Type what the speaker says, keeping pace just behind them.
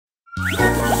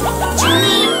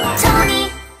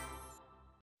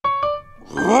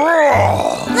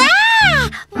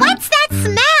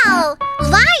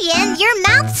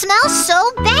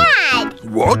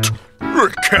What?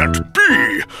 It can't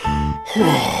be.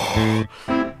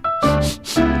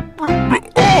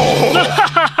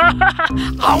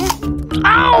 Ow!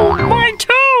 Ow! My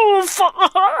tooth!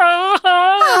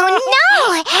 Oh no!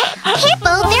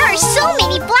 Hippo, there are so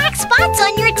many black spots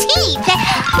on your teeth.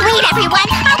 Wait, everyone!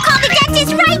 I'll call the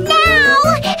dentist right now!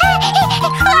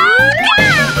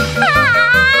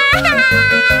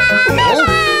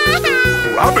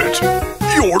 Rabbit,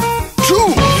 your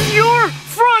tooth! Your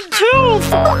front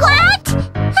tooth! What?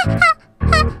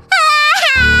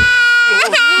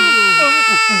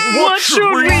 What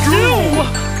should we do?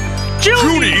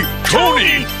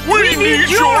 JunyTony, we need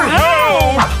your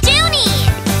help! Juny!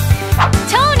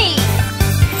 Tony!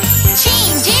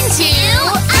 Change into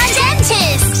a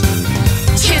dentist!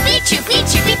 Choopy, choopy,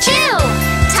 choopy, choo!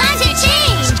 Time to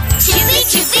change! Choopy,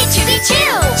 choopy, choopy,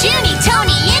 choo!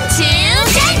 JunyTony into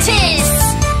dentist!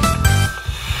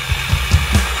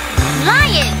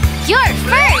 Lion, you're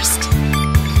first!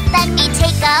 Let me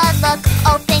take a look,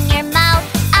 open your mouth.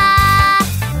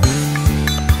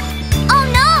 Oh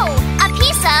no! A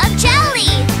piece of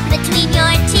jelly between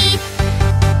your teeth.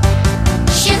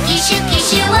 Shooky, shooky,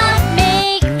 shoo up.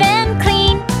 Make them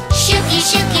clean. Shooky,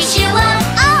 shooky, shoo up.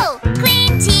 Oh,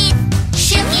 clean teeth.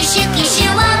 Shooky, shooky,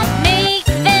 shoo up. Make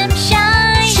them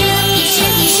shine. Shooky,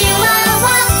 shooky, shoo up.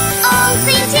 Oh,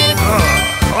 clean teeth.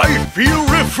 I feel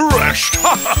refreshed.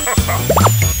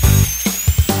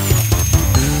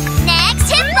 Next,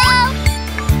 Hippo.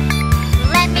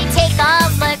 Let me take a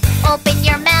look. Open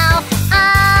your mouth.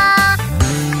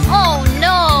 Oh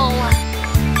no.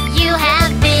 You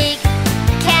have big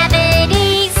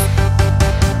cavities.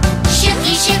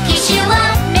 Shooky, shooky, shoo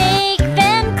up. Make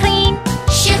them clean.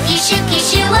 Shooky, shooky,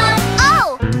 shoo up.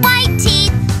 Oh, white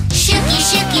teeth. Shooky,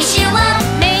 shooky, shoo up.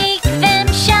 Make them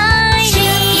shine.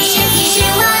 Shooky, shooky,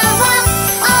 shoo up.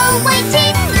 Oh, white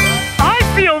teeth. I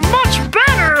feel much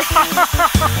better!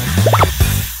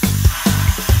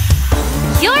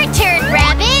 Your turn,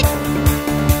 Rabbit.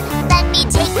 Let me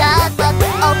take a look.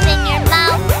 Open your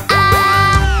mouth.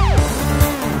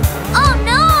 Oh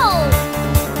no!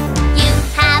 You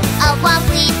have a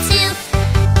wobbly tooth.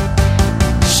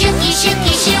 Shooky,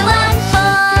 shooky, shoo up.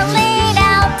 Pull it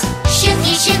out.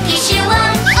 Shooky, shooky, shoo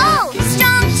up. Oh,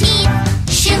 strong teeth.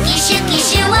 Shooky, shooky,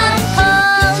 shoo up.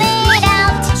 Pull it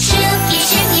out. Shooky,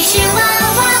 shooky, shoo up.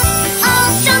 Oh,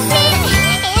 strong teeth.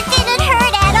 It didn't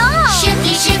hurt at all.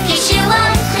 Shooky, shooky, shoo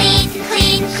up. Clean,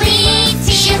 clean, clean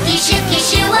teeth. Shooky, shooky,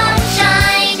 shoo up.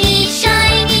 Shiny,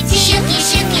 shiny teeth. Shooky,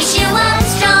 shooky, shoo up.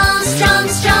 Strong, strong,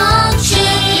 strong.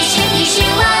 Shooky, shooky,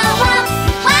 shoo up.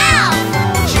 Wow!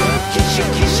 Shooky,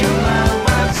 shooky, shoo up.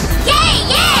 Yay,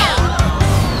 yay!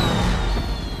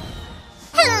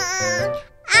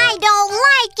 I don't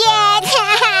like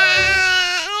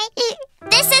it.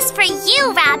 This is for you,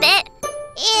 Rabbit.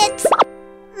 It's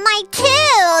my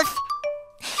tooth.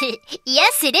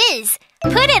 Yes, it is.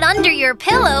 Put it under your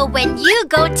pillow when you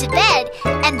go to bed,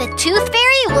 and the tooth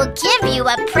fairy will give you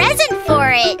a present for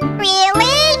it.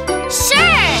 Really?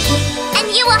 Sure. And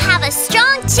you will have a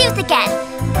strong tooth again.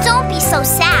 Don't be so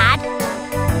sad.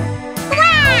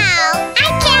 Wow! I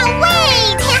can't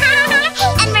wait!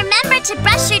 And remember to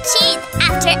brush your teeth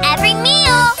after every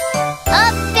meal.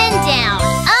 Up and down,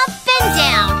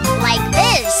 like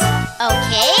this.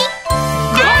 Okay?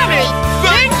 Got it!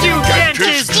 Thank you,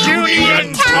 Dentist Juny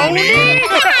and Tony!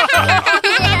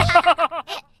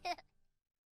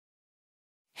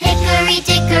 Hickory,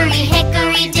 dickory,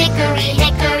 hickory, dickory,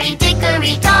 hickory,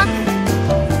 dickory, dock.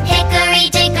 Hickory,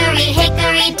 dickory,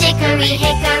 hickory, dickory,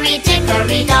 hickory,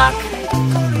 dickory, dock.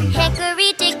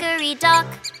 Hickory, dickory, dock.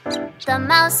 The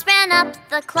mouse ran up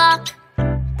the clock.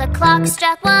 The clock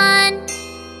struck 1.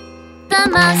 The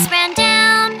mouse ran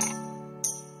down.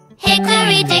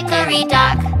 Hickory, dickory,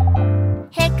 dock.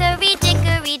 Hickory,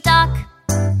 dickory, dock.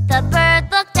 The bird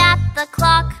looked at the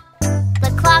clock.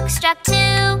 The clock struck 2.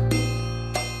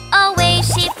 Away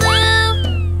she flew.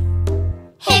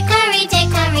 Hickory,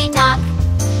 dickory, dock.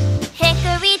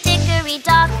 Hickory, dickory,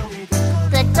 dock.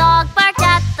 The dog barked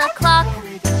at the clock.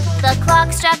 The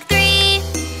clock struck 3.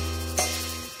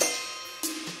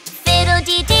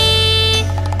 Fiddle-dee-dee.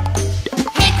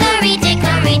 Hickory,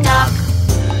 dickory, dock.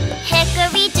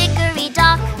 Hickory, dickory,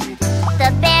 dock.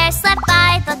 The bear slept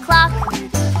by the clock.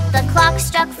 The clock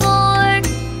struck 4.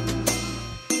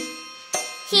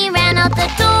 He ran out the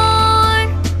door.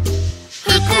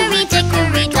 Hickory,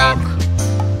 dickory, dock.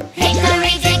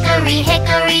 Hickory, dickory,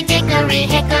 hickory, dickory,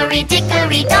 hickory,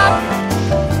 dickory, dock.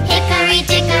 Hickory,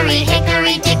 dickory,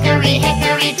 hickory, dickory,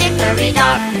 hickory, dickory,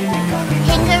 dock.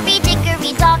 Hickory,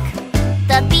 dickory, dock.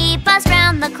 The bee buzzed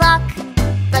round the clock.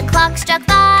 The clock struck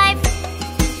 5.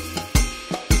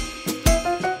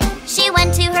 She went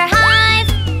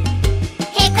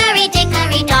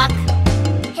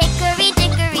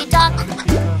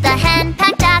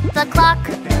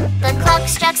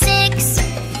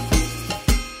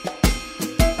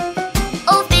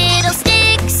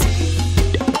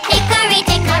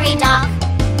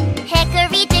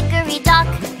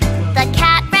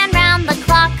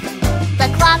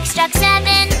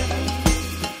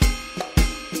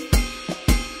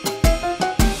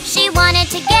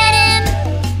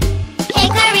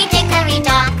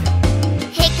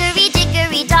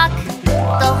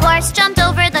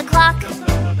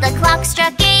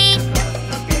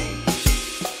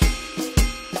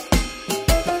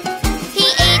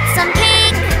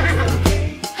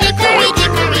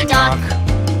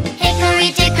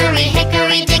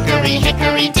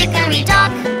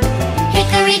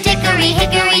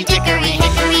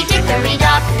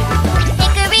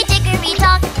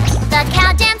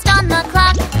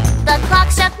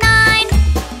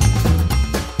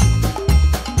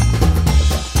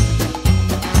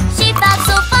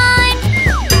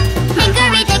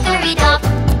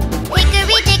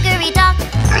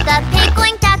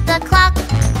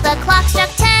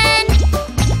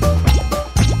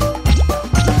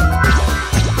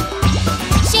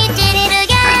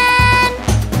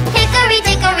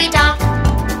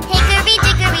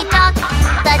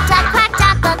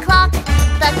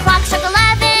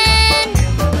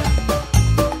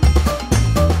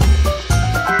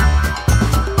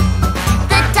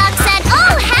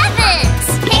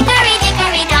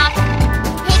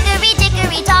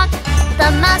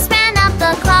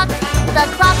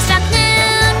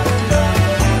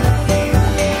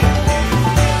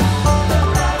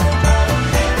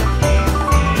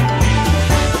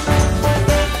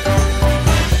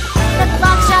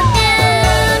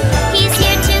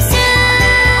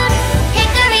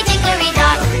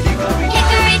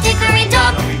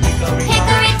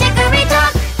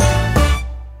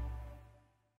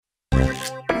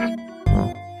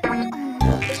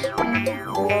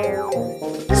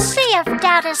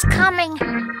is coming.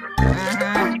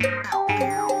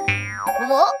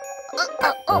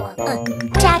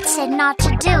 Dad said not to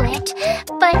do it,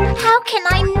 but how can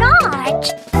I not?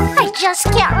 I just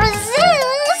can't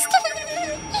resist.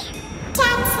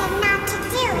 Dad said not to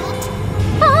do it.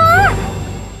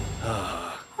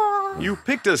 You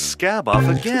picked a scab off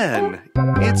again.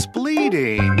 It's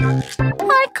bleeding.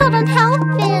 I couldn't help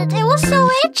it. It was so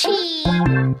itchy.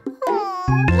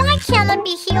 Why can't it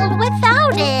be healed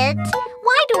without it?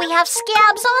 Why do we have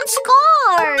scabs on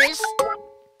scars?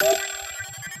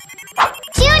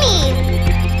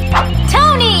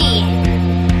 JunyTony!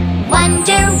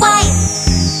 Wonder why.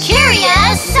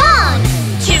 Curious song.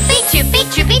 Choopy, choopy,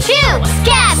 choopy, choo.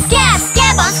 Scab, scab,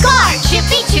 scab on scar.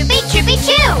 Choopy, choopy, choopy,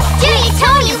 choo.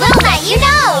 JunyTony will let you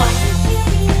know.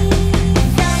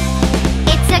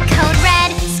 It's a code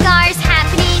red. Scars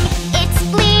happening. It's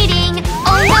bleeding.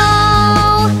 Oh no!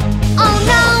 Oh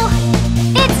no!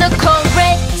 It's a code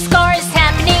red. Scars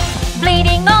happening.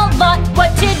 Bleeding a lot.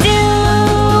 What to do?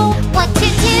 What to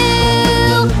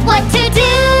do? What to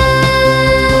do?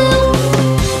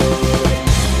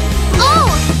 Oh,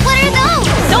 what are those?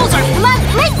 Those are blood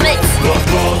platelets. Blood,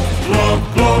 blood, blood,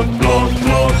 blood, blood,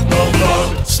 blood, blood, blood.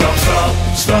 Stop, stop,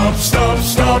 stop, stop,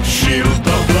 stop. Shield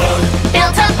the blood.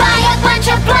 Built up by a bunch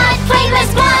of blood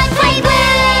platelets, blood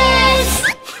platelets.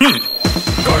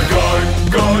 Guard, guard,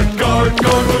 guard, guard,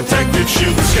 guard. Protected,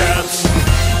 shield the scabs.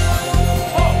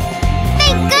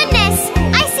 Thank goodness,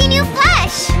 I see new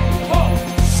flesh.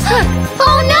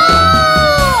 Oh no!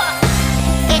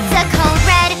 It's a code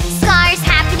red, scars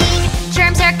happening,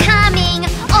 germs are coming.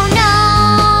 Oh no!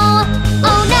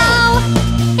 Oh no!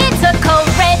 It's a code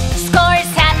red,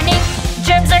 scars happening,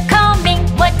 germs are coming.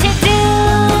 What to do?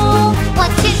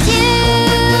 What to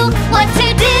do? What to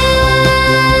do?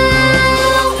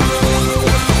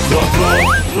 Blood, blood,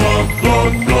 blood,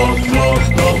 blood, blood, blood,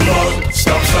 blood, blood.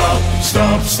 Stop, stop,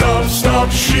 stop, stop, stop.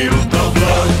 Shield the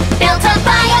blood. Built up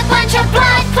by a bunch of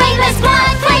blood platelets,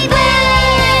 blood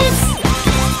platelets.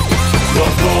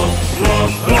 Blood, blood,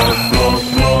 blood, blood, blood,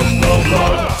 blood, blood,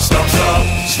 blood. Stop, stop,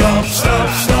 stop, stop,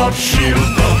 stop. Shield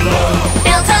the blood.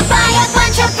 Built up by a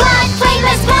bunch of blood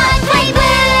platelets, blood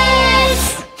platelets.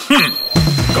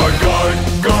 Guard, guard,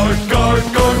 guard, guard,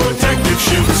 guard. Protected,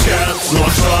 shield the scabs.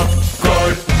 Lock, stop,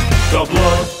 guard the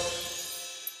blood.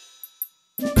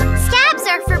 Scabs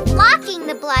are for blocking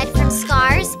the blood from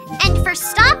scars and for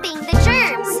stopping the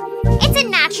germs. It's a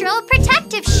natural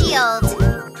protective shield.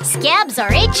 Scabs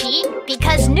are itchy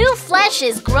because new flesh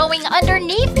is growing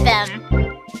underneath them.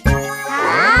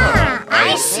 Ah,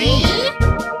 I see.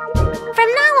 From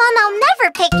now on, I'll never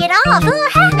pick it off.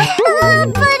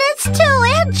 But it's too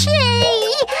itchy.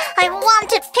 I want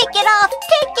to pick it off.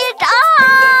 Pick it off.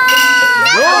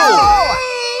 No!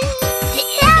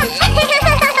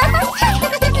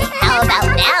 How about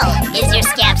now? Is your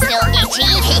scab still itchy?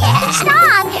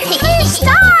 Stop!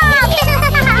 Stop!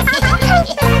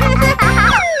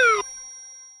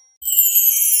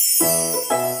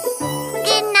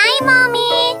 Good night,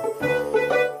 Mommy.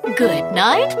 Good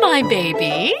night, my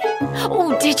baby.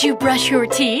 Oh, did you brush your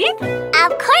teeth?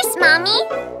 Of course, Mommy.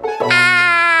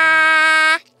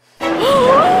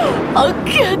 A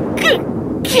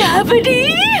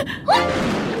cavity?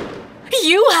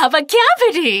 You have a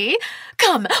cavity.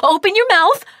 Come, open your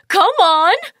mouth. Come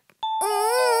on.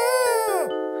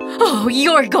 Oh,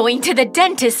 you're going to the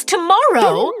dentist tomorrow.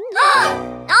 Oh, no!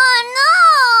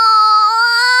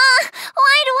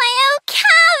 Why do I have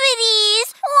cavities?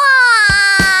 Why?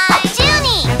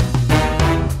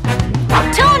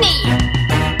 JunyTony!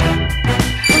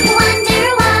 Wonder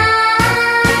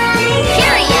why.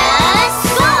 Curious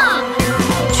song.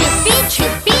 Choopy,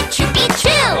 choopy, choopy,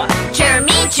 choo.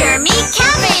 Germy, germy,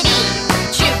 cavity.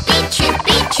 Choopy,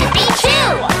 choopy, choopy,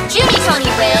 choo.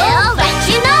 JunyTony will let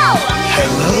you know.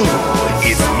 Hello,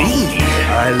 it's me.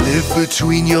 I live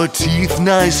between your teeth,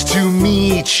 nice to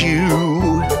meet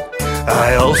you.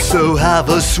 I also have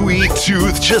a sweet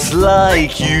tooth just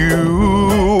like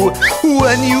you.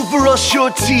 When you brush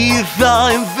your teeth,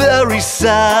 I'm very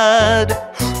sad.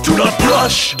 Do not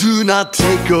brush. Do not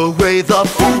take away the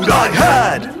food I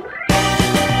had.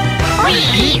 We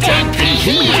eat and pee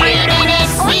here.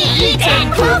 We eat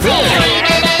and poop here.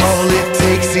 All it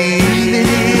takes is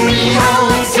eating.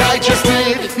 All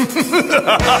digested.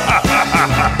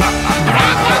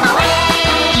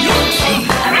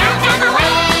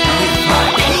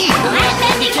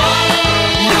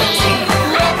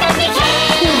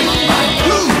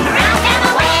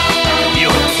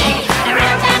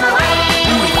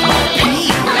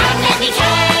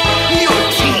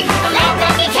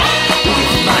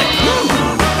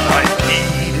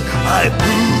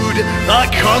 I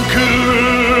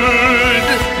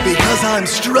conquered. I'm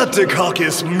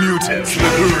Streptococcus mutans, the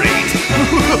great.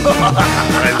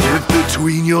 I live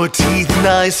between your teeth,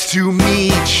 nice to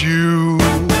meet you.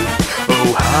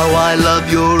 Oh, how I love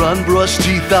your unbrushed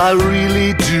teeth, I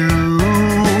really do.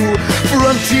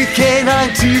 Front teeth,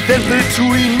 canine teeth, and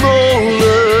between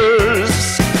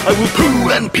molars. I will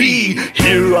poo and pee,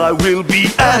 here I will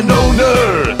be an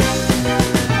owner.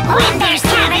 When there's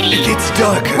cavity, It gets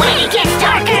darker, when it gets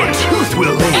darker, your tooth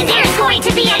will and ache. there's going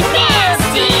to be a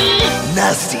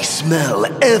Nasty smell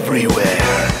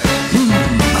everywhere.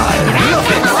 I love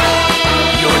it.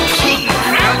 Your teeth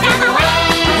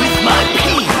with my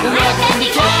pee.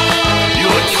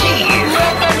 Your teeth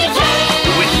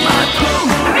with my poo.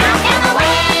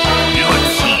 Your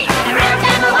teeth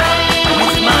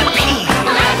with my pee.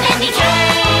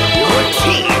 Your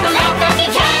teeth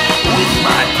with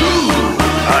my poo.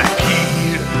 I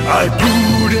peed, I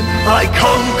pooed, I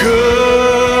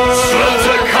conquered.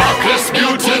 Streptococcus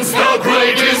mutants, the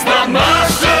great is the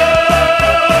master.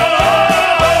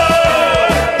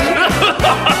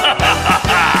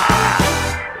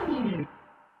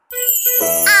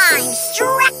 I'm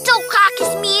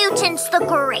Streptococcus mutants the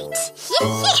great.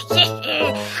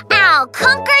 I'll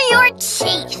conquer your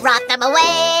teeth, rot them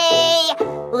away,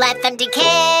 let them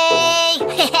decay.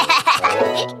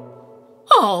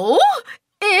 Oh,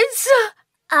 it's...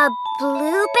 A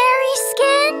blueberry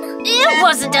skin? It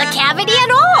wasn't a cavity at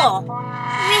all.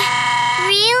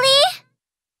 Really?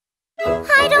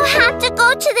 I don't have to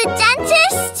go to the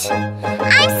dentist?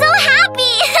 I'm so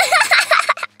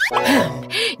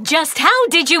happy! Just how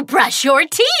did you brush your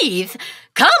teeth?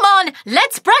 Come on,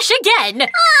 let's brush again.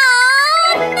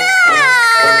 Oh, no!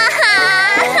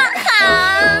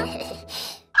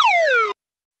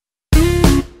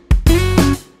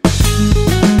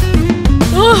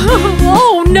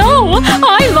 Oh no,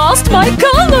 I lost my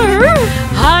color.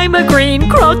 I'm a green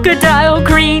crocodile,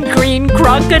 green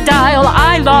crocodile.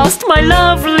 I lost my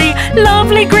lovely,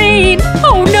 lovely green.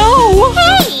 Oh no.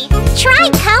 Hey, try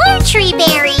color tree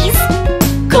berries.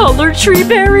 Color tree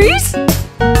berries?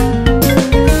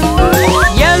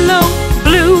 Yellow,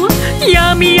 blue,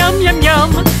 yummy, yum, yum,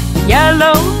 yum.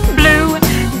 Yellow, blue,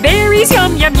 berries,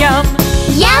 yum, yum, yum.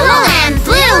 Yellow and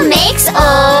blue makes,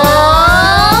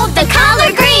 oh, the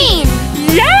color green.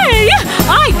 Yay!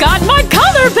 I got my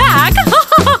color back!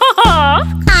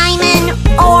 I'm an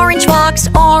orange fox,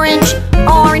 orange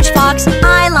fox.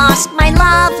 I lost my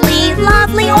lovely,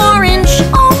 lovely orange.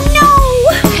 Oh no!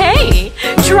 Hey,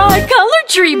 try color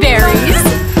tree berries.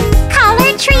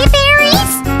 Color tree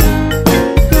berries?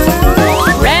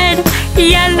 Red,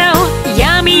 yellow,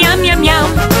 yummy, yum, yum,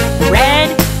 yum.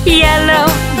 Red, yellow,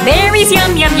 berries,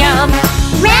 yum, yum, yum.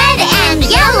 Red and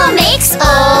yellow makes,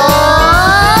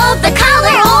 oh, the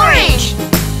color orange.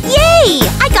 Yay!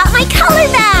 I got my color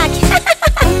back.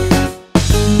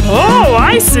 Oh,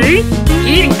 I see.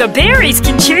 Eating the berries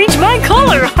can change my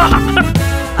color.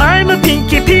 I'm a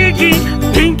pinky piggy,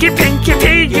 pinky, pinky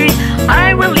piggy.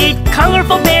 I will eat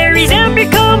colorful berries and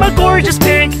become a gorgeous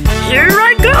pig. Here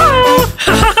I go!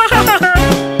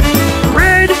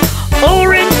 Red,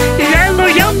 orange, yellow,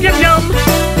 yum, yum, yum.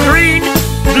 Green,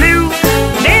 blue,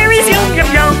 berries, yum, yum,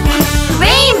 yum.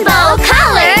 Rainbow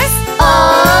colors,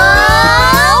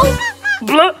 oh.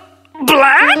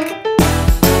 Black?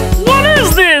 What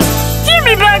is this? Give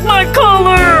me back my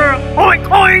color! Oink,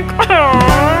 oink!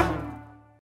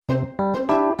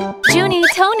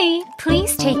 JunyTony,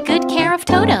 please take good care of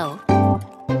Toto.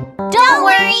 Don't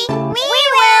worry, we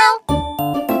will.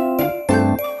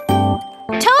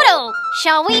 Toto,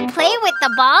 shall we play with the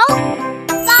ball?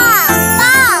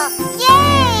 Ball,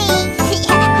 yay!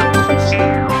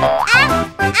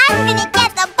 I'm gonna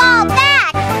get the ball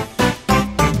back.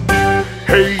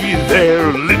 Hey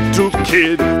there, little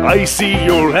kid, I see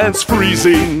your hands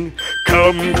freezing.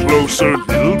 Come closer,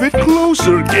 little bit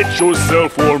closer, get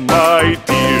yourself warm, my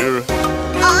dear.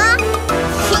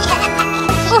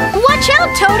 Watch out,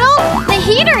 Toto! The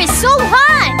heater is so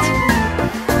hot!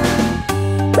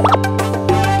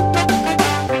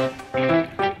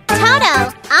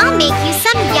 Toto, I'll make you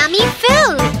some yummy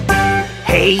food.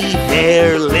 Hey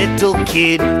there, little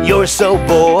kid, you're so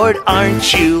bored,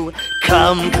 aren't you?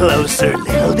 Come closer,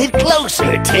 little bit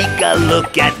closer, take a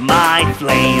look at my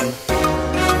flame.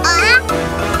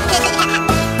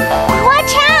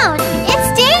 Watch out! It's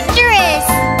dangerous!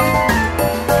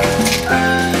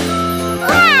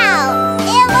 Wow!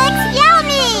 It looks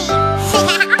yummy!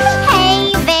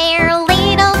 Hey there,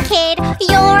 little kid,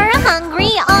 you're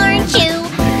hungry, aren't you?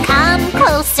 Come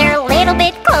closer, little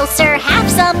bit closer, have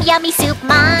some yummy soup,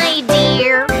 my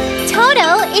dear.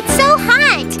 Toto, it's so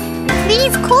hot!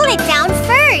 Please cool it down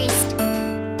first.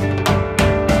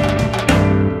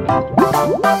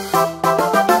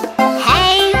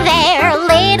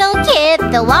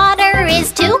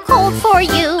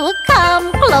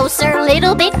 closer,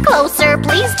 little bit closer.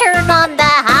 Please turn on the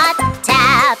hot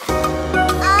tap.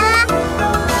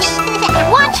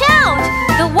 Watch out!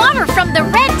 The water from the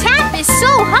red tap is so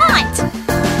hot!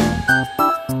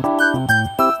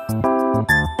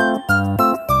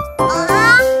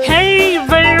 Hey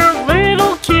there,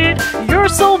 little kid, you're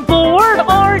so bored,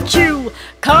 aren't you?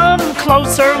 Come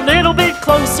closer, little bit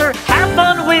closer, have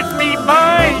fun with me,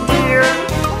 my dear.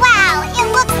 Wow, it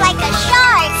looks like a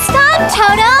shark. Stop,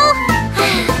 Toto!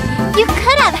 You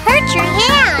could have hurt your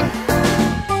hand.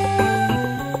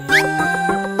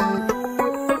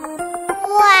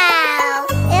 Wow,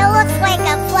 it looks like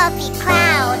a fluffy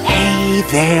cloud. Hey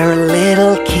there,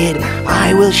 little kid.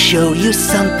 I will show you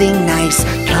something nice.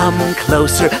 Come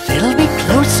closer, little bit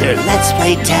closer. Let's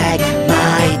play tag,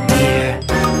 my dear.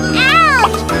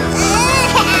 Ouch!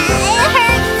 It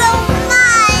hurts so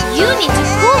much. You need to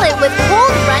cool it with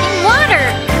cold running water.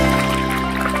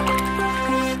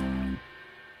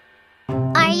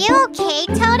 Are you okay,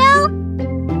 Toto?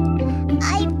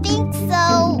 I think so.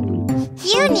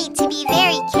 You need to be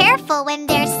very careful when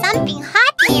there's something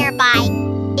hot nearby.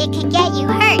 It could get you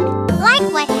hurt, like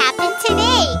what happened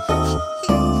today.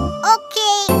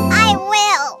 Okay, I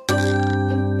will.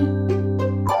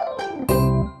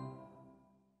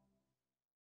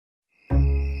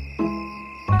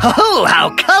 Oh, how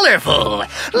colorful!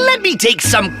 Let me take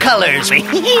some colors.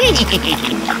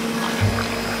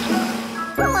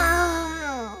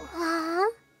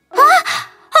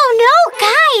 Oh no,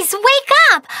 guys, wake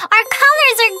up! Our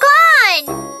colors are gone!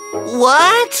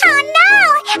 What? Oh no!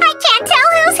 I can't tell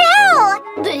who's who!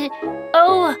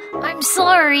 Oh, I'm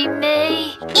sorry,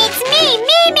 May. It's me,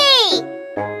 Mimi!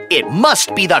 It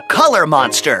must be the color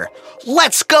monster.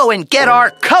 Let's go and get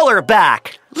our color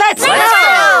back. Let's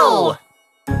go!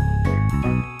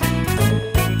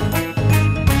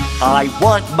 I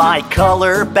want my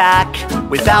color back.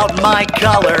 Without my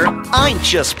color, I'm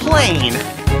just plain.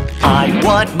 I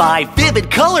want my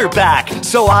vivid color back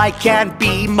so I can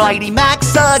be Mighty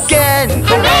Max again.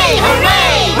 Hooray,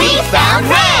 hooray! We found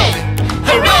red!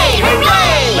 Hooray,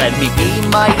 hooray! Let me be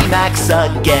Mighty Max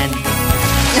again.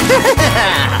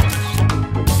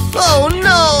 Oh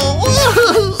no!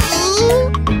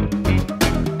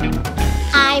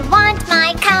 I want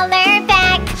my color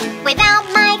back. Without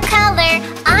my color,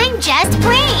 I'm just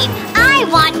plain. I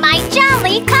want my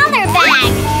jolly color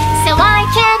back so I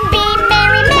can be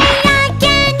Mary May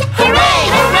again. Hooray,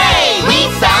 hooray! We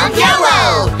found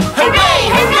yellow! Hooray,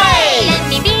 hooray! Let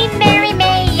me be Mary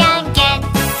May again.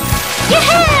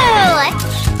 Yoo-hoo!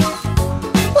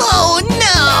 Oh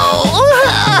no!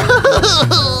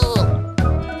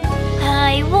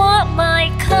 I want my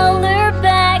color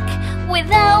back.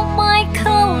 Without my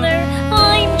color,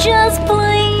 I'm just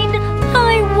plain.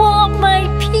 I want my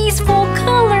peaceful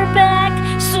color back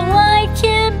so I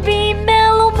can be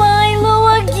Mellow Milo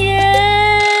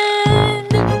again.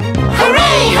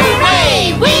 Hooray,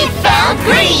 hooray! We found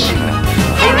green!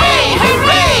 Hooray,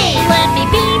 hooray! Let me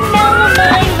be Mellow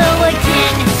Milo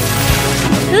again.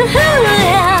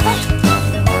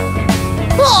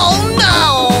 Oh no!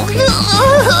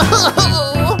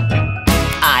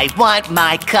 I want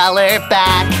my color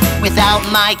back. Without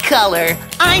my color,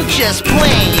 I'm just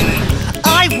plain.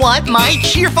 I want my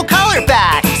cheerful color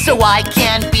back so I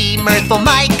can be Mirthful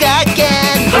Mike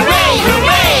again. Hooray,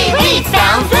 hooray! We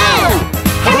found blue!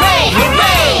 Hooray,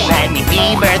 hooray! Let me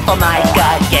be Mirthful Mike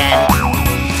again.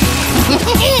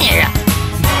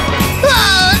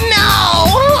 Oh no!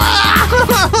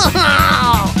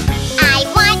 I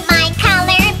want my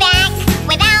color back.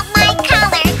 Without my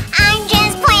color, I'm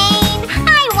just plain.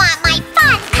 I want my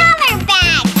fun color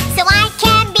back so I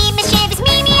can be mischievous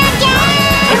Mimi again.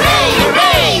 Hooray,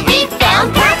 hooray! We found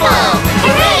purple!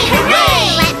 Hooray, hooray!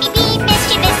 Let me be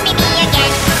mischievous Mimi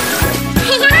again.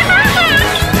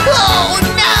 Oh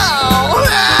no!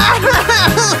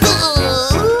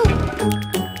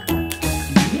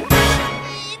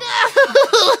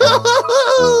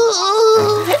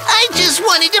 I just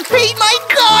wanted to paint my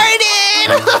garden!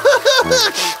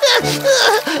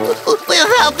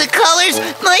 Without the colors,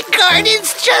 my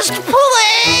garden's just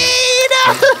plain!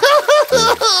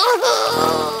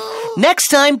 Next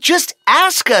time, just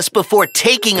ask us before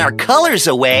taking our colors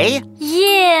away.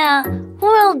 Yeah,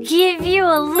 we'll give you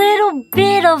a little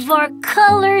bit of our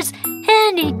colors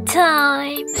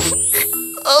anytime.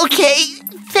 Okay,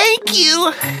 thank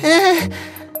you.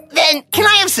 Then, can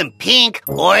I have some pink,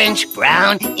 orange,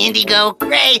 brown, indigo,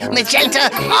 gray, magenta,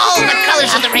 all the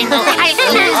colors of the rainbow?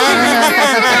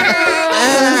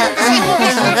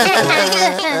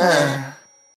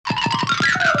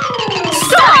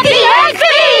 Stop the egg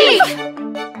thief!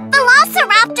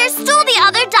 Velociraptor stole the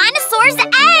other dinosaur's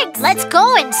eggs! Let's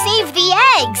go and save the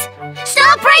eggs!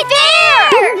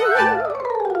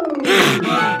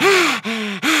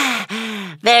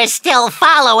 They're still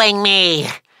following me.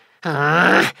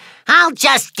 I'll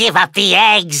just give up the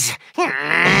eggs.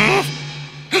 Thank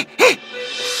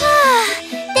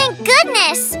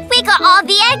goodness! We got all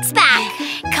the eggs back.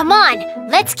 Come on,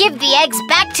 let's give the eggs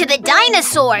back to the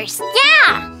dinosaurs.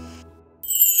 Yeah!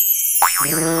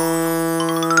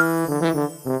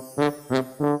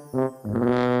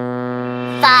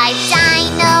 5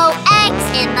 dino eggs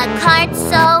in the cart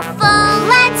so full.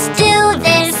 Let's do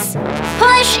this.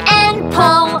 Push and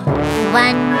pull.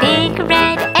 1 big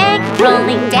red egg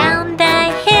rolling down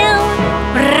the hill.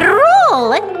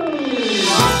 Roll!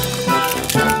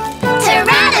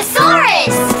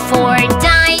 Tyrannosaurus! 4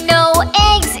 dino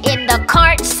eggs in the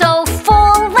cart so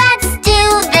full. Let's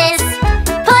do this.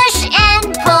 Push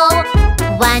and pull.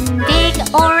 1 big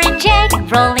orange egg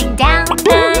rolling down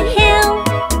the hill.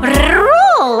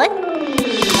 Roll!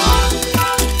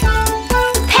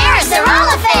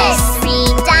 Parasaurolophus! 3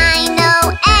 dino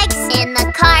eggs in the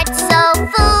cart so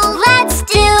full. Let's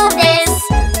do this.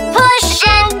 Push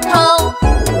and pull.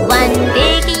 1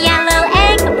 big yellow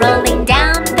egg rolling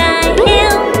down the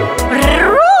hill.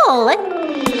 Roll!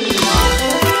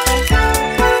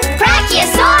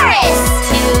 Brachiosaurus!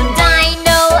 2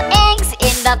 dino eggs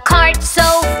in the cart so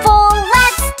full.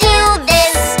 Let's do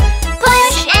this.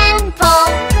 Push and pull.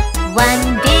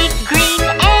 1 big green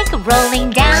egg rolling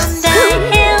down the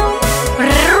hill.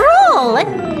 Roll!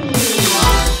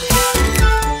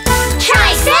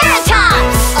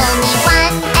 Triceratops! Only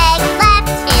 1 egg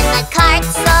left in the cart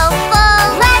so full.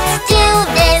 Let's do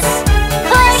this.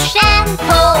 Push and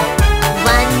pull.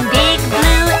 1 big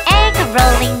blue egg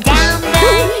rolling down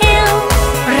the hill.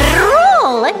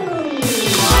 Roll!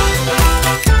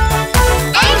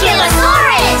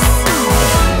 Ankylosaurus!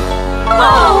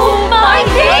 Oh, my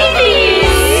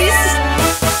babies!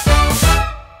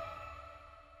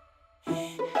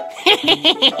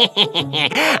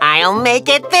 I'll make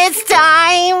it this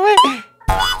time.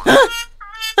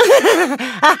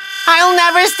 I'll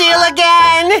never steal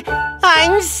again.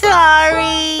 I'm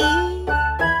sorry.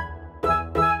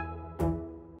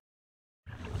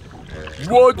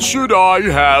 What should I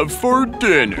have for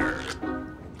dinner?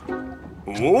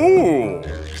 Oh,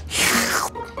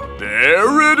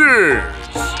 there it is.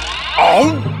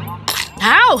 Oh,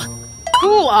 Ow!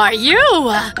 Who are you?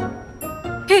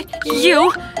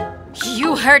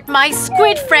 You hurt my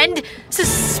squid friend,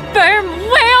 Sperm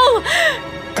Whale!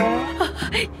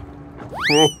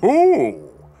 ho,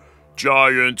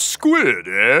 giant squid,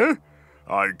 eh?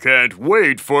 I can't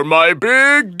wait for my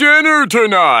big dinner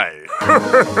tonight.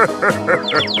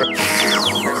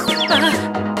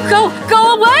 Go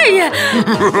away!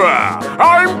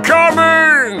 I'm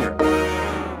coming!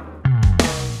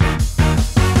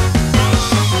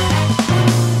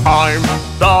 I'm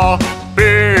the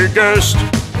biggest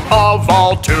of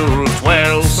all toothed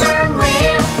whales.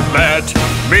 Let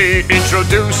me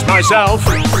introduce myself.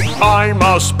 I'm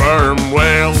a sperm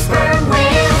whale.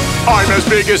 I'm as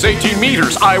big as 18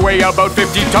 meters. I weigh about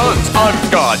 50 tons.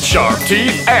 I've got sharp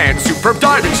teeth and superb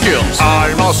diving skills.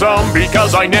 I'm awesome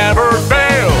because I never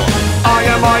fail. I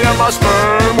am a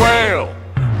sperm whale.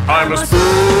 I'm a sperm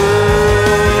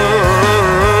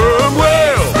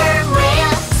whale.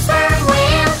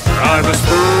 I'm a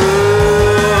sperm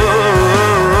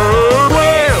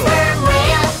whale.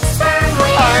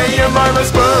 I'm a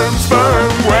sperm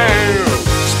whale.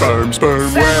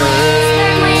 Sperm whale.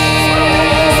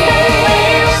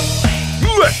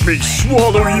 Let me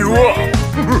swallow you up.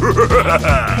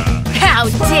 How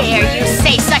dare you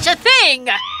say such a thing?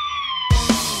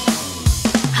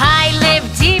 I live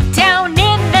deep down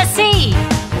in the sea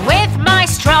with my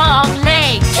strong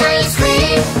legs.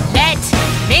 Let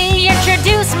me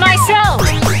introduce myself.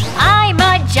 I'm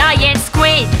a giant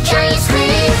squid.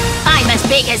 I'm as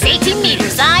big as 18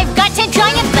 meters. I've got 10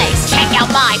 giant legs. Check out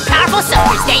my powerful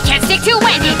suckers. They can't stick to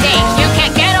anything. You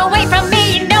can't get away from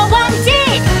me. No one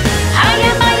did. I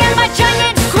am a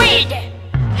giant squid.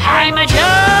 I'm a giant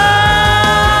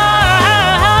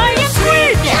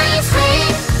squid.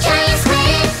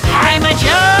 I'm a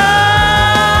giant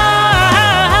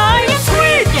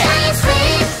squid.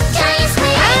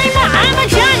 I'm a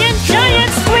giant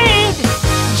squid.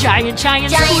 Giant squid.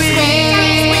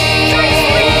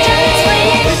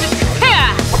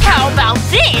 How about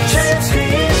this?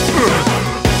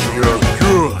 You're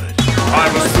good.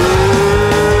 I'm a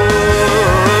sperm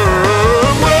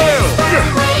whale,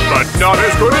 but not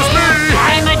as good as me.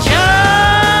 I'm a giant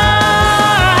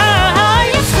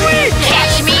squid.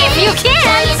 Catch me if you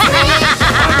can.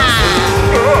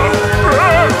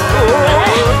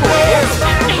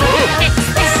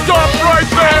 Stop right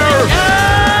there.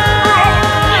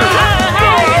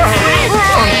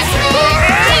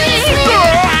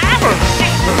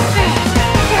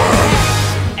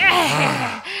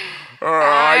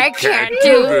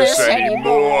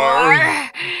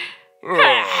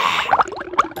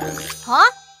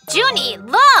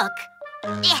 talk.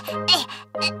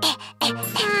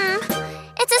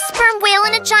 It's a sperm whale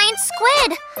and a giant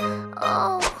squid.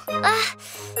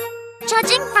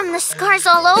 Judging from the scars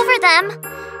all over them,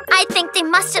 I think they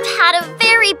must have had a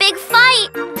very big fight.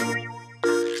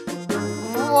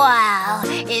 Wow,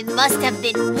 it must have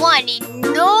been one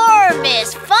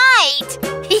enormous fight.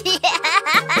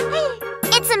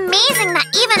 It's amazing that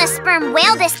even a sperm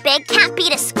whale this big can't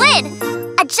beat a squid.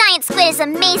 A giant squid is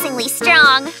amazingly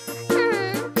strong.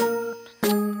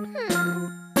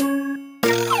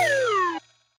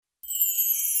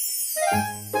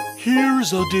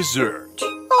 Here's a dessert.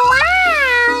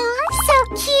 Wow, so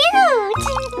cute!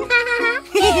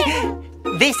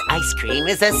 This ice cream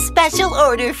is a special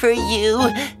order for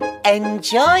you.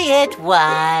 Enjoy it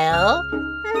while...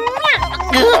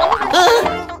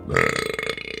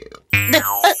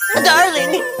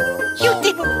 Darling, you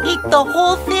didn't eat the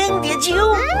whole thing, did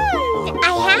you?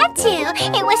 I had to.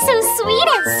 It was so sweet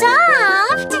and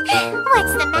soft.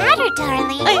 What's the matter,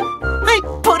 darling? I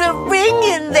put a ring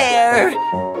in there.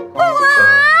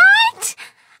 What?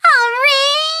 A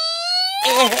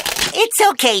ring? It's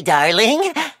okay,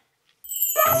 darling.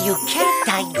 You can't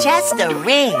digest a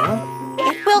ring.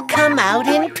 It will come out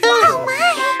in poo. Oh,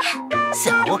 my.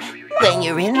 So, when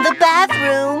you're in the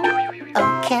bathroom,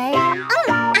 okay?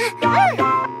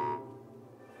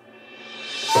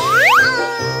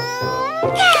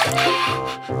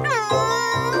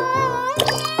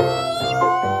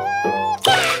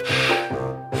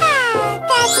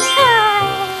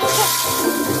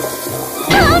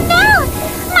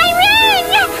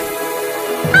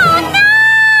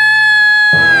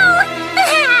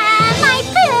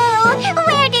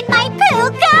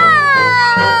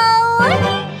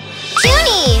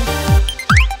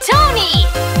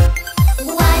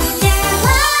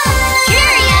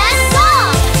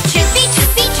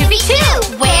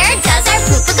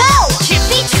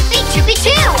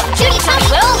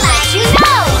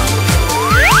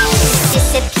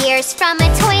 From a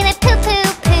toilet poo poo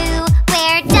poo.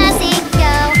 Where does it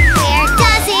go? Where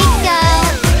does it go?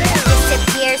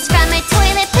 Disappears from a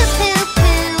toilet poo poo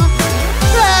poo.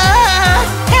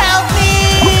 Help me!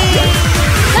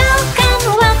 Welcome,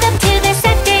 welcome to the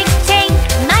septic tank.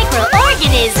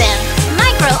 Microorganism,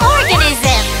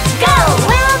 microorganism. Go!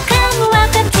 Welcome,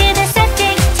 welcome to the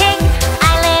septic tank.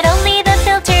 I let only the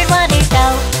filtered water go.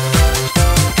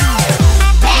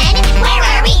 Ben, where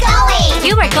are we going?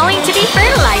 You are going to be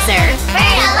fertilizer.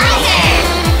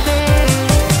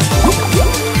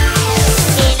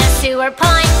 In a sewer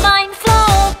pipeline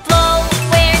flow, flow.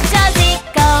 Where does it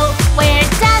go? Where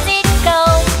does it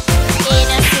go? In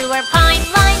a sewer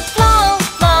pipeline flow,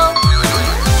 flow.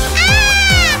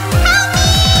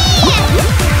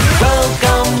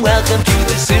 Welcome, welcome to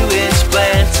the sewage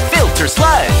plant. Filter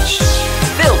sludge,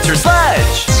 filter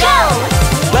sludge. Go!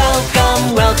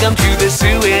 Welcome, welcome to the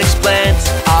sewage plant.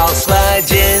 All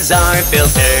sludges are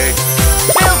filtered.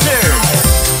 Filtered!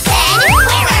 Ben,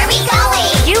 where are we going?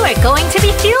 You are going to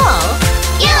be fuel.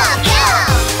 Fuel, fuel!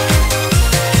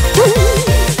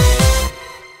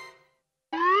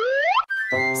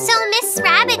 So Miss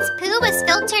Rabbit's poo was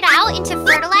filtered out into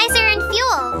fertilizer and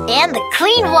fuel. And the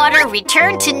clean water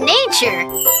returned to nature.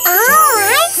 Oh,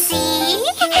 I see.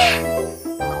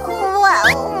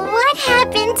 Whoa, what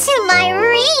happened to my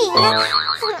ring?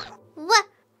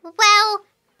 Well...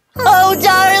 Oh,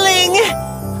 darling!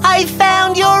 I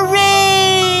found your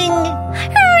ring!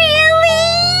 Really?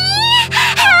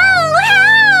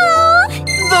 How?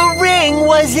 The ring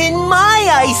was in my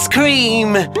ice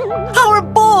cream! Our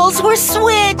bowls were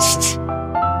switched!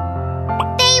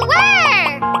 They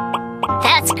were!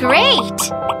 That's great.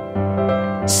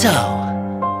 So,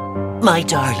 my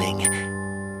darling,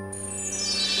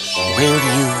 will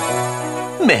you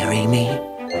marry me?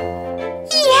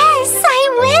 Yes, I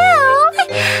will!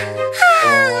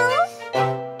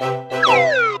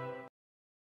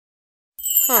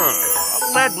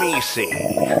 Let me see.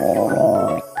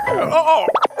 Oh,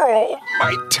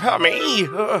 my tummy.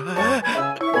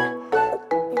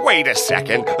 Wait a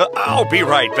second. I'll be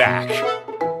right back.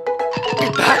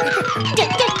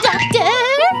 Doctor?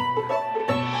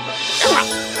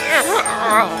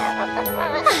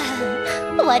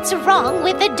 What's wrong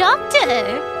with the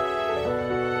doctor?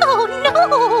 Oh, no!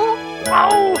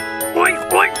 Oh, boing,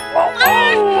 boing.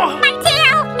 Oh, My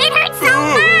tail! It hurts so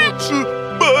much!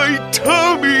 my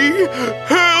tummy.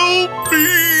 Help me.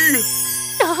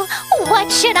 Oh,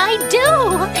 what should I do?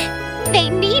 They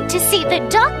need to see the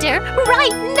doctor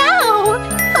right now!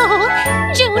 Oh,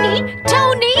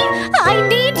 JunyTony, I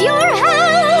need your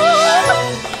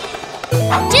help!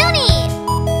 Juny!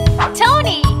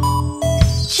 Tony!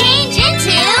 Change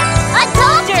into a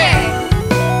doctor!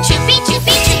 Choopy,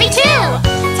 choopy,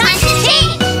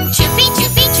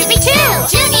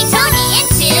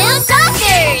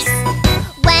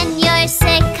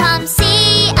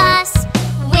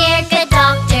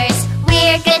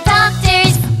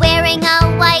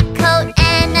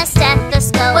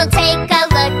 go. We'll take a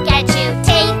look at you,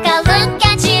 take a look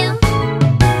at you.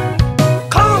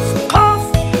 Cough, cough,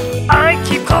 I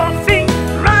keep coughing.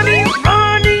 Runny,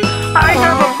 runny, I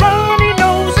have a runny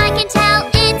nose. I can tell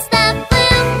it's the flu.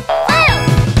 Flu!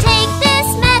 Take this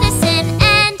medicine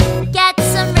and get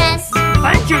some rest.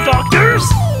 Thank you, doctors.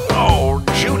 Oh,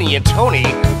 Juny and Tony,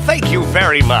 thank you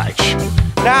very much.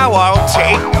 Now I'll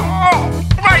take... Oh,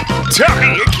 my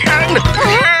tummy again!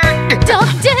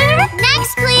 Doctor?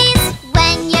 Next, please.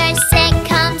 When you're sick,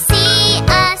 come see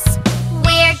us.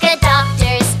 We're good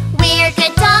doctors. We're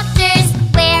good doctors.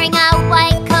 Wearing a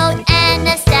white coat and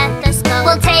a stethoscope.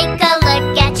 We'll take a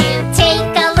look at you.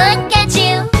 Take a look at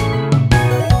you.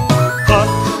 Hot,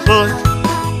 hot,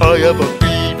 I have a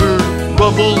fever.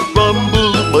 Rumble,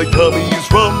 rumble, my tummy is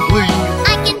rumbling.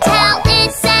 I can tell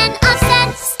it's an upset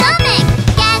stomach.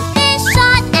 Get this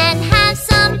shot and have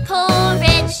some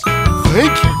porridge.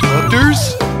 Thank you, doctors.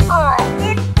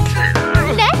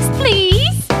 Next,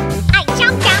 please. I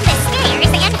jumped down the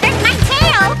stairs and hurt my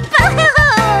tail.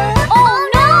 Oh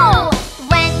no!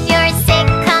 When you're sick,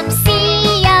 come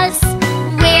see us.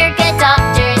 We're good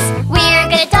doctors. We're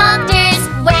good doctors.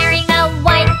 Wearing a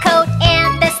white coat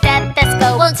and a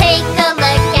stethoscope. We'll take a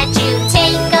look at you.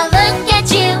 Take a look at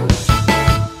you.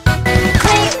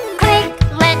 Click, click.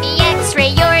 Let me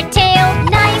x-ray your tail.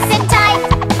 Nice and tight.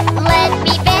 Let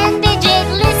me bandage it.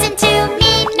 Listen to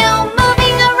me. No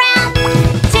moving around.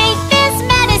 Take this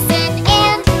medicine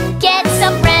and get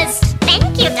some rest.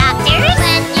 Thank you, doctors.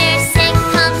 When you're sick,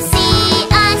 come see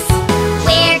us.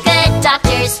 We're good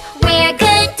doctors. We're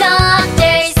good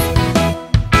doctors.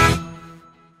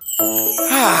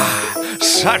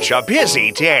 Such a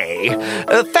busy day.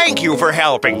 Thank you for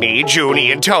helping me,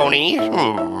 Juny and Tony.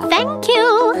 Thank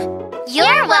you.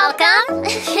 You're welcome.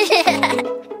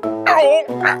 Oh,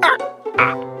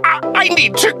 I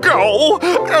need to go.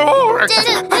 Oh.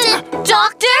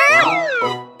 Doctor?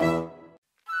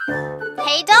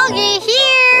 Hey, doggy,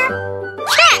 here.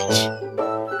 Catch!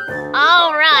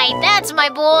 All right, that's my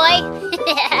boy.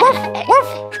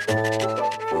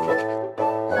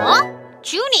 Huh?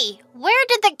 Juny, where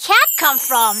did the cat come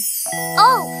from?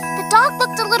 Oh, the dog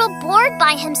looked a little bored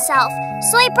by himself,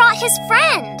 so I brought his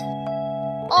friend.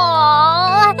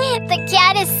 Aww, the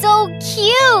cat is so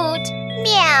cute.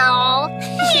 Meow.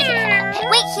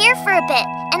 Wait here for a bit,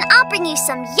 and I'll bring you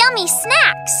some yummy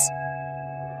snacks.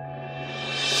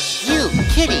 You,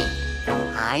 kitty,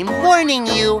 I'm warning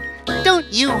you. Don't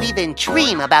you even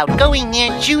dream about going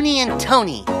near Juny and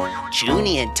Tony.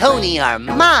 Juny and Tony are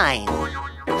mine.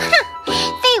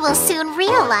 They will soon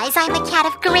realize I'm a cat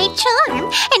of great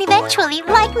charm and eventually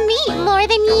like me more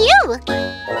than you.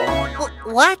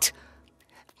 What?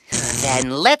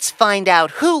 Then let's find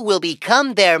out who will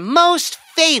become their most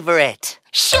favorite.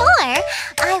 Sure,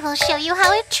 I will show you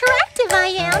how attractive I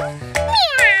am.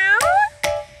 Meow.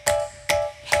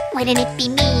 Wouldn't it be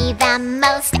me, the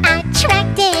most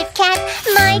attractive cat?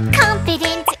 My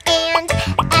confident and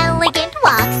elegant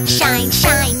walk. Shine,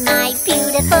 shine, my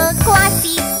beautiful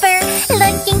glossy fur.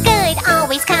 Looking good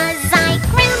always 'cause I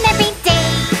groom every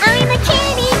day. I'm a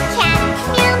kitty cat.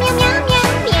 Meow, meow, meow, meow,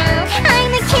 meow.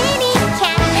 I'm a kitty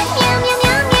cat. Meow, meow,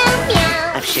 meow, meow,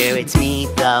 meow. I'm sure it's me,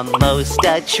 the most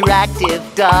attractive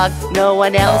dog. No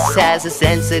one else has a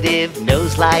sensitive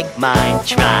nose like mine.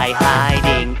 Try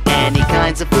hiding any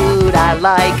kinds of food I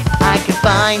like. I can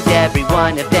find every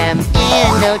one of them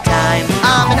in no time.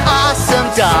 I'm an awesome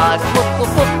dog. Woof,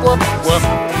 woof, woof, woof, woof.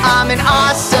 I'm an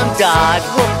awesome dog.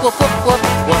 Woof, woof, woof, woof,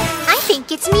 woof. I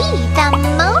think it's me, the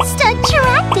most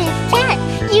attractive cat.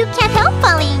 You can't help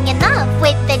falling in love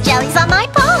with the jellies on my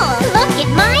paw. Look at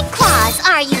my claws.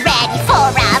 Are you ready for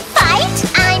a fight?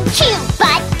 I'm cute,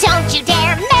 but don't you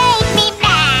dare make me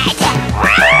mad.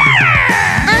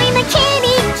 I'm a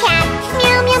kitty cat.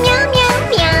 Meow, meow, meow, meow,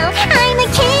 meow. I'm a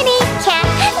kitty cat.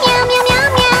 Meow, meow, meow,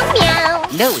 meow, meow.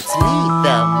 No, it's me,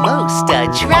 the most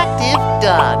attractive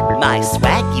dog. My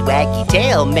swaggy waggy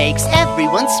tail makes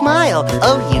everyone smile.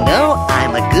 Oh, you know,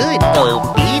 I'm a good,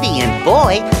 obedient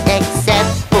boy, except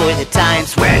for the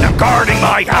times when I'm guarding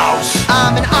my house.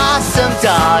 I'm an awesome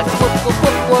dog. Woof, woof,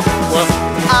 woof, woof, woof.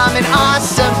 I'm an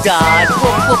awesome dog. Woof,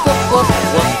 woof, woof, woof,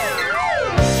 woof.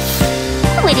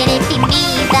 Wouldn't it be me,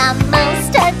 the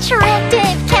most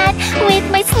attractive cat? With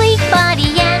my sleek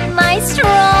body and my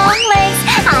strong legs,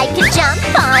 I could jump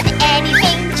on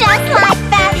anything just like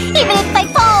that. Even if I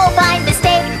fall by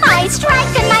mistake, I strike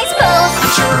a nice pose.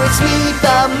 Sure, it's me,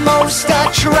 the most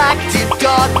attractive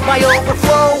dog. My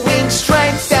overflowing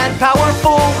strength and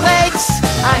powerful legs.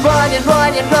 I'm running,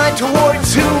 running, run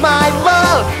towards whom I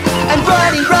love. And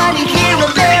running, running here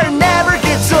and there never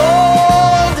gets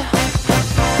old.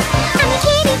 I'm a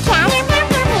kitty cat.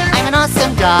 I'm an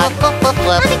awesome dog. I'm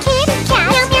a kitty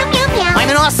cat. Meow, meow, meow, meow. I'm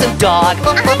an awesome dog.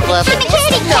 I'm a kitty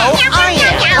cat. No, I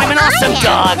am. I'm an awesome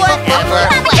dog. Whatever.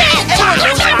 I'm a kitty cat.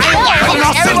 I'm an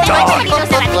awesome dog.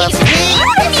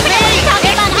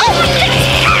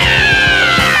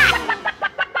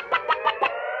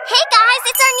 Hey guys,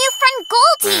 it's our new friend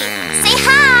Goldie. Say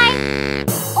hi.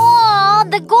 Aw,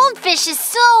 the goldfish is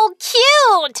so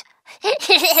cute.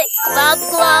 Glub,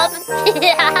 glub.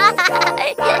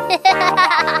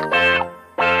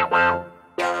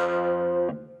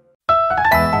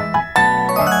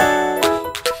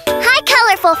 Hi,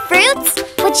 colorful fruits.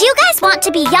 Would you guys want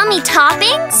to be yummy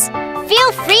toppings?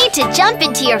 Feel free to jump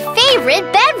into your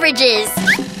favorite beverages.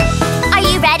 Are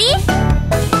you ready?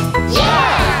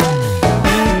 Yeah!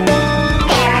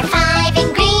 There are 5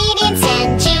 ingredients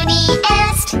and Junie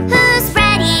asked, who's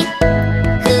ready?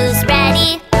 Who's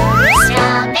ready?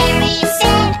 Strawberry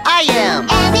said, I am.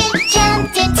 and it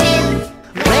jumped into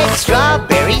Red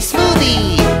strawberry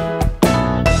smoothie.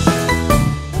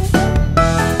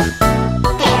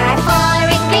 There are 4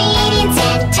 ingredients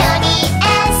and Tony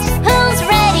asked, who's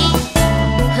ready?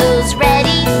 Who's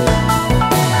ready?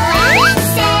 Lemon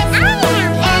said, I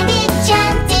am, and it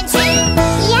jumped into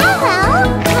yellow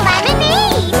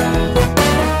lemonade.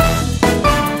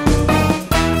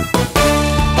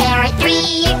 There are 3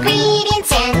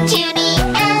 ingredients and Junie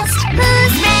asked,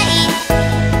 who's ready?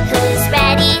 Who's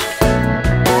ready?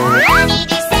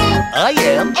 Honeydew said, I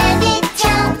am. and it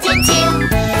jumped into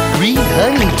Green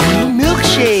honeydew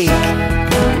milkshake.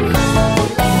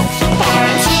 There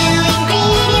are 2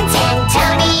 ingredients and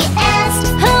Tony asked,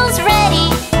 who's ready?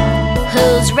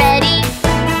 Who's ready?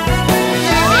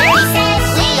 Blueberry said,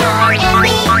 we are, and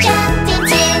we jumped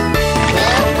into the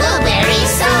blueberry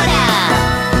soda.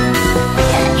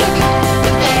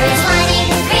 There is 1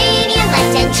 ingredient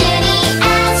left and Junie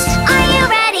asked, are you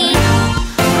ready?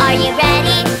 Are you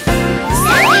ready?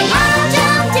 So they all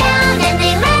jumped down and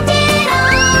they landed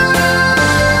on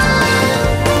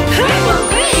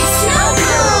Hickory snow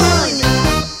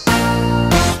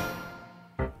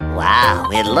cone. Wow,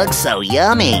 it looks so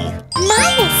yummy.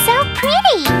 Mine is so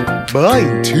pretty.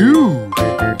 Mine too.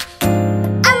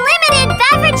 Unlimited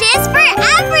beverages for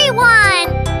everyone.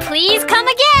 Please come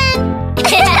again.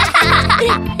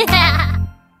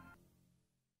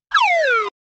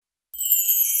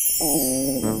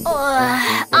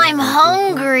 I'm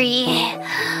hungry.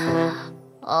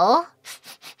 Oh?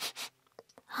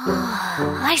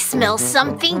 I smell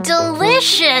something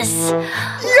delicious.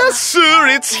 Yes, sir,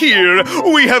 it's here.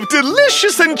 We have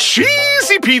delicious and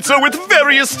cheesy pizza with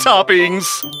various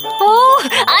toppings. Oh,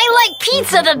 I like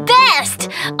pizza the best.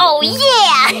 Oh,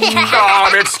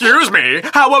 yeah. Excuse me.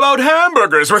 How about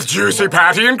hamburgers with juicy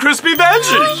patty and crispy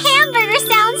veggies? Hamburger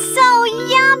sounds so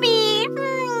yummy.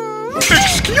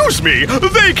 Excuse me,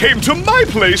 they came to my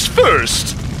place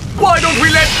first. Why don't we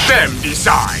let them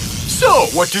decide? So,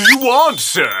 what do you want,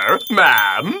 sir,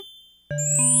 ma'am?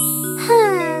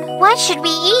 What should we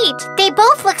eat? They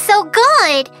both look so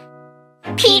good.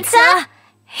 Pizza?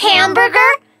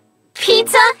 Hamburger?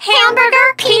 Pizza?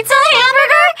 Hamburger? Pizza?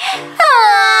 Hamburger?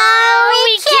 Oh,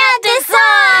 we can't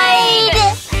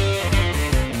decide.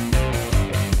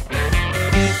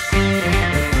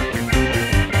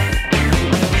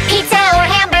 Pizza or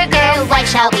hamburger? What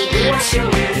shall we eat?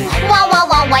 Wah, wah,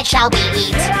 wah, what shall we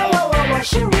eat?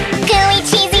 Gooey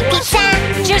cheesy pizza,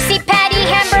 juicy patty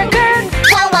hamburger.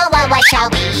 Wah, wah, wah, what shall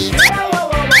we eat?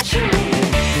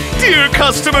 Dear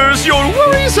customers, your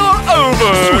worries are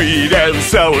over. Sweet and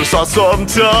sour sauce on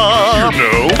top. You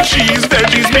know, cheese,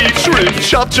 veggies, meat, shrimp,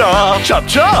 chop chop. Chop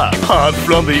chop. Hot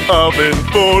from the oven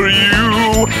for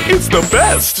you. It's the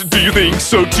best. Do you think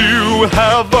so too?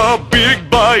 Have a big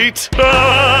bite.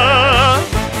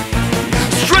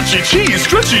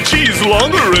 Stretchy cheese,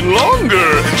 longer and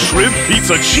longer. Shrimp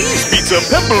pizza, cheese pizza,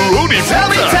 pepperoni pizza.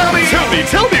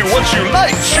 Tell me what you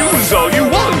like. Choose all you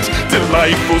want.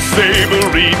 Delightful,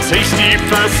 savory, tasty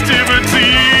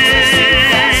festivity.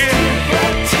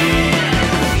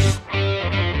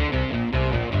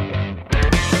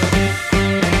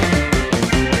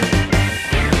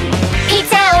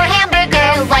 Pizza or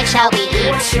hamburger? What shall we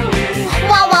eat?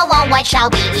 Wah, wah, wah, what shall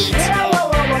we eat?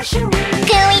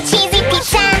 Gooey cheesy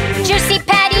pizza, juicy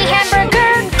patty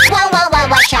hamburger. Wah, wah, wah,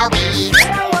 what shall we eat?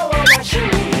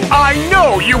 I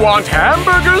know you want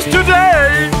hamburgers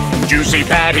today. Juicy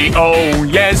patty, oh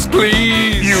yes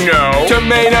please. You know,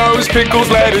 tomatoes, pickles,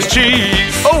 lettuce,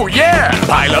 cheese. Oh yeah,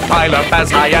 pile up as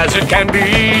high as it can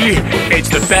be. It's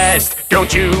the best,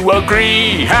 don't you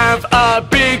agree? Have a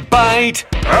big bite.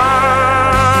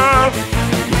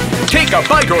 Take a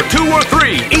bite or 2 or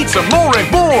 3, eat some more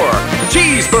and more.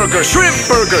 Cheeseburger, shrimp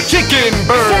burger, chicken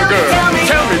burger.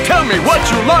 Tell me what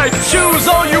you like, choose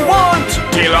all you want.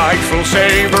 Delightful,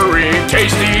 savory,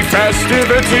 tasty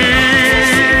festivity.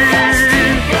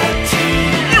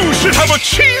 You should have a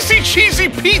cheesy, cheesy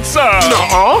pizza!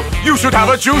 Nuh-uh. You should have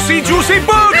a juicy, juicy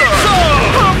burger! Pizza!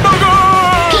 Hamburger!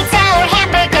 Pizza or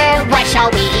hamburger, what shall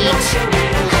we eat?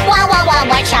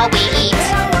 What shall we eat?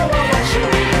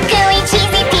 Gooey,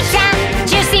 cheesy pizza,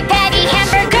 juicy patty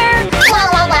hamburger.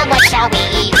 What shall we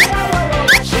eat?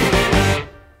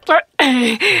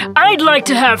 I'd like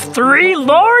to have 3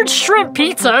 large shrimp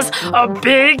pizzas, a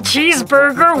big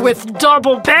cheeseburger with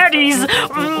double patties,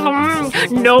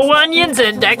 no onions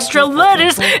and extra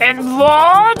lettuce, and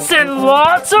lots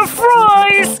of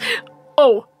fries.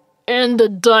 Oh, and a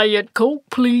Diet Coke,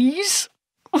 please.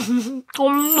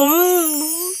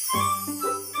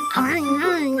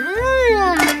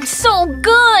 So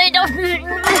good!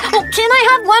 Can I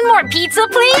have one more pizza,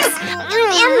 please?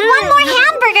 And one more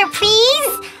hamburger,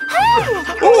 please?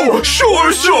 Oh,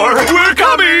 sure, we're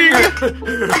coming!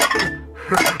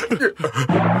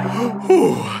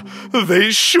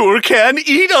 They sure can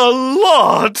eat a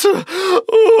lot.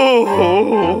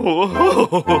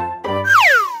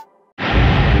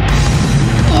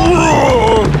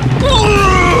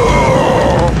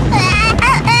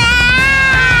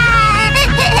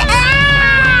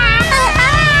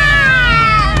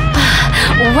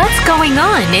 What's going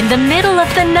on in the middle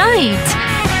of the night?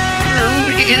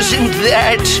 Isn't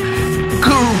that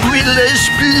Gorilla's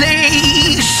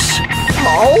place?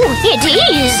 Oh, it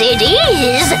is.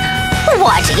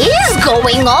 What is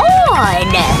going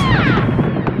on?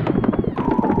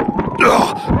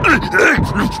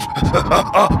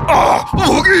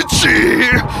 Itchy!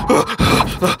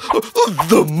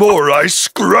 The more I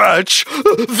scratch,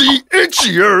 the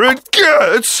itchier it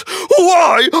gets!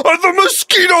 Why are the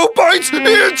mosquito bites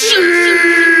itchy?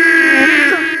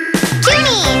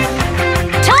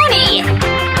 JunyTony!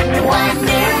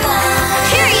 Wonderful!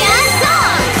 Curious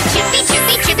song! Chippy,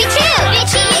 chippy, chippy, choo!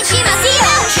 Itchy, itchy,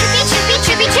 mosquito! Chippy, chippy,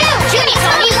 chippy, choo!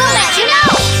 JunyTony will let you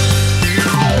know!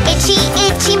 Itchy,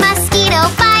 itchy mosquito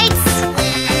bites!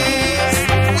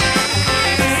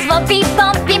 Bumpy,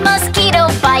 bumpy mosquito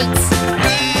bites!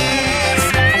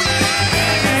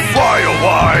 Why, oh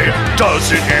why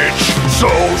does it itch so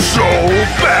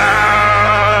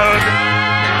bad?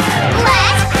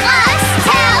 Let us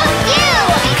tell you!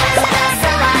 Because of the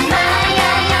saliva!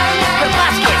 The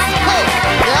baskets, poke,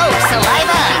 go,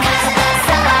 saliva! Because of the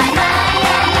saliva!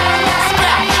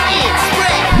 Scratch, eat,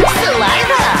 spread,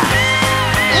 saliva!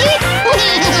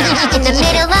 In the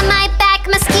middle of my back,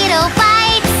 mosquito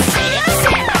bites!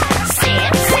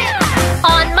 Sip, sip!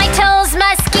 On my toes,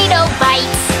 mosquito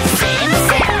bites!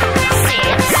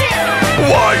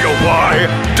 Why, oh why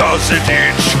does it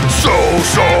itch so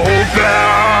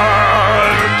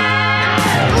bad?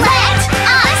 Let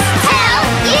us tell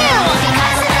you!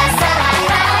 Because of the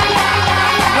saliva!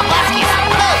 The baskets,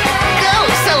 poke, go,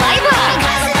 saliva!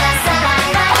 Because of the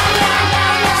saliva!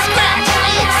 Scratch,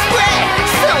 eat, spread,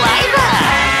 saliva!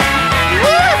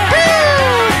 Woohoo!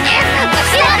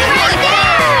 Stop right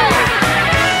there!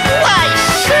 Why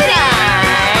should I?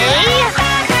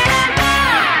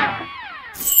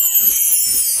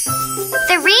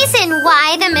 The reason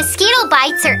why the mosquito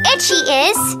bites are itchy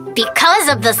is because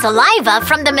of the saliva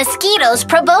from the mosquito's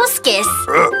proboscis.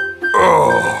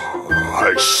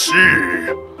 I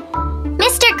see.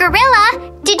 Mr.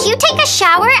 Gorilla, did you take a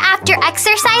shower after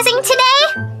exercising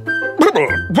today?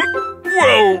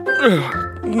 Well,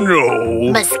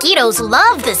 no. Mosquitoes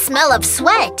love the smell of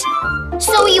sweat.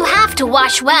 So you have to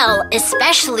wash well,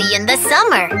 especially in the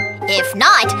summer. If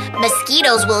not,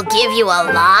 mosquitoes will give you a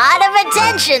lot of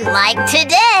attention like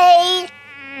today.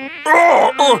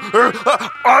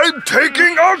 I'm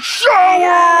taking a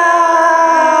shower!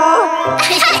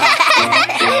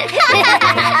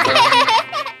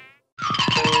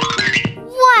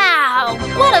 Wow,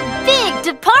 what a big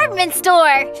department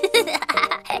store!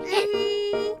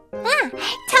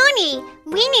 Tony,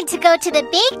 we need to go to the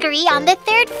bakery on the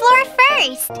 3rd floor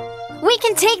first. We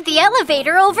can take the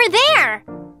elevator over there.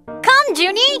 Come,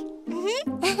 Juny.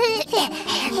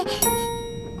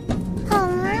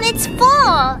 It's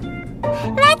full.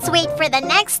 Let's wait for the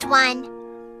next one.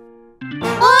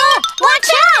 Oh, watch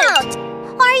out!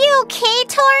 Are you okay,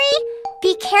 Tori?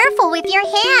 Be careful with your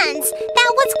hands.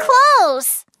 That was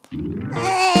close.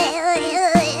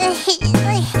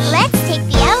 Let's take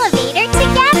the elevator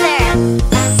together.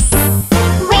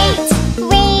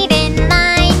 Wait in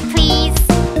line, please.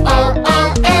 Oh,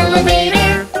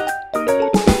 elevator.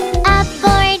 Up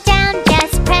or down,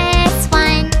 just press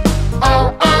 1.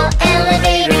 Oh,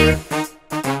 elevator.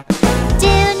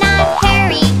 Do not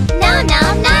hurry. No.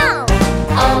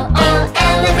 Oh,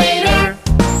 elevator.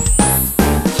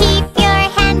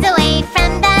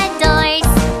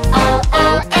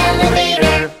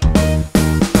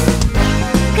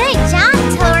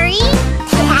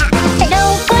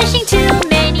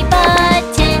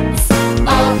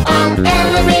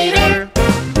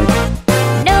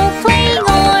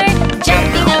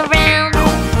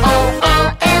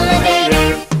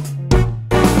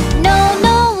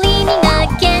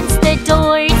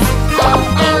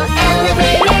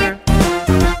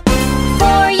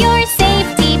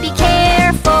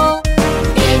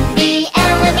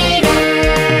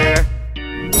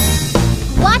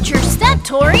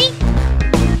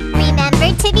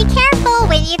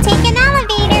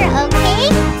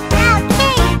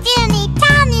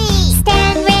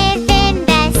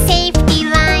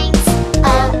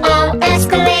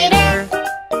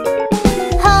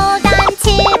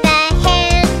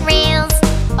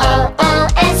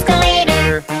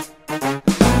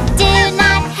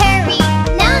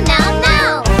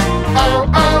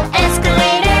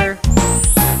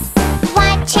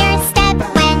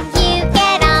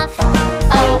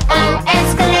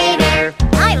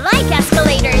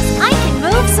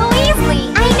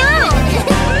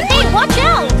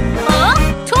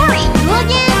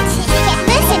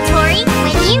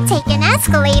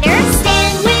 escalator.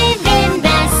 Stand within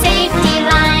the safety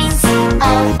lines.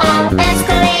 Oh, oh,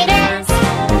 escalators.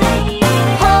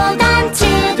 Hold on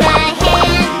to the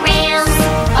handrails.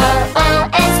 Oh, oh,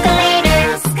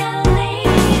 escalators.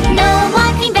 No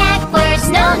walking backwards,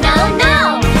 no, no,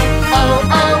 no. Oh,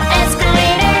 oh,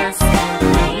 escalators.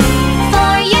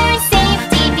 For your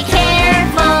safety, be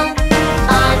careful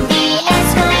on the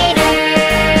escalator.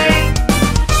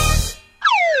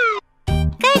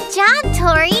 Good job,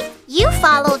 Tori. You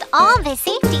followed all the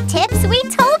safety tips we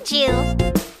told you.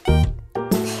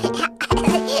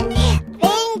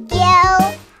 Thank you.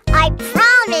 I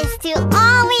promise to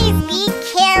always be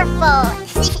careful.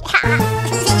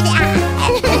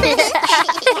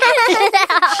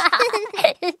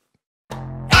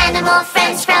 Animal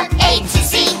friends from A to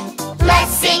Z.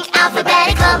 Let's sing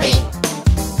alphabetically.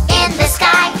 In the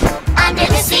sky, under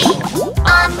the sea,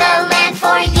 on the land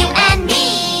for you and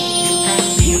me.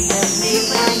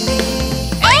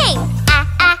 A,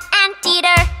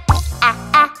 anteater.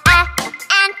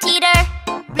 Anteater.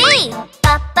 B,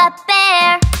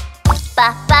 bear.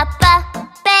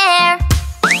 Bear.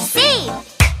 C,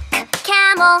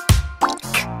 camel.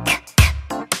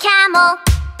 Camel.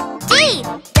 D,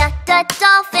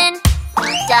 dolphin.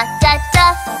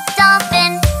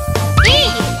 Dolphin. E,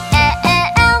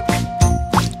 elk.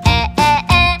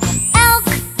 Elk.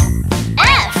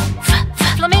 F,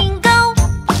 flamingo.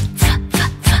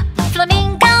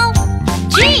 Flamingo.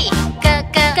 G,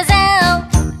 gazelle.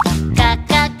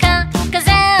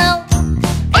 Gazelle.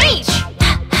 H,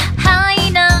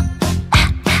 hyena.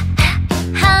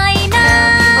 Hyena.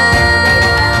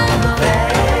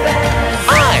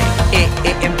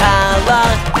 Impala.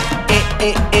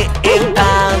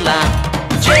 Impala.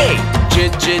 J,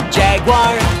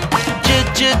 jaguar.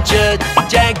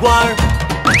 Jaguar.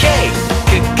 K,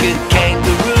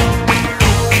 kangaroo.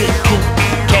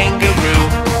 Kangaroo.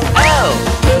 L,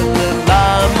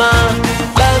 llama.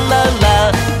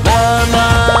 Llama.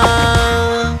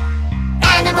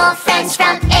 Animal friends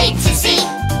from A to Z.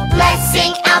 Let's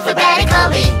sing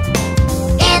alphabetically.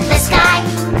 In the sky,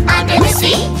 under the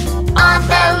sea, on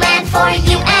the land for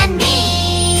you and me.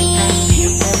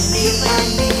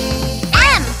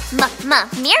 M,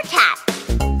 meerkat.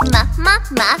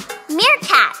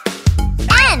 Meerkat.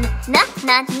 N,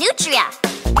 nutria.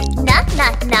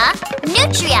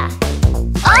 Nutria.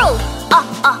 O,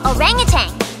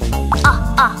 orangutan.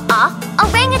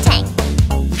 Orangutan.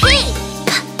 P,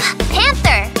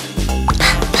 panther.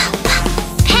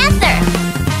 Panther.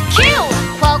 Q,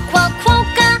 quokka.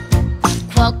 Quokka.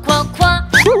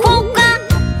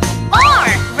 R,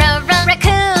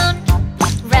 raccoon.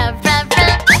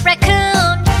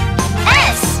 Raccoon.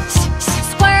 S,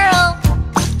 squirrel.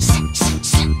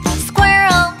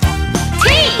 Squirrel. T,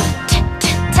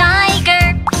 tiger.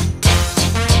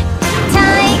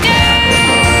 Tiger.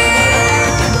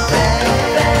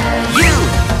 U,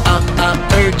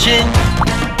 urchin.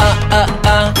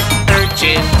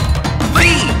 Urchin. V,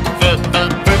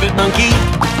 vervet monkey.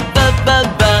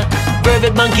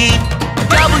 Vervet monkey.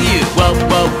 W,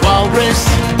 walrus.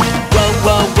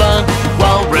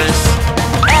 Walrus.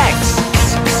 X,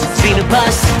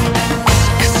 xenopus.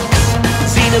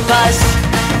 Xenopus.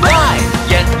 Y,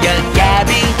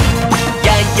 yabby.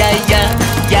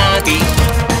 Yabby.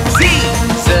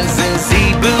 Z,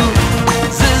 zebu.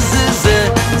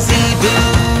 Zebu.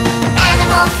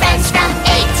 Animal friends from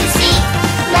A to Z.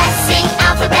 Let's sing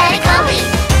alphabetically.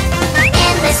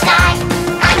 In the sky,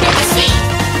 under the sea,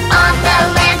 on the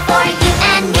land for you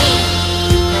and me.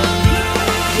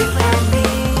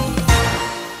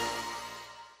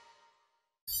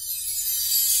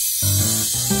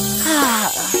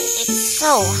 It's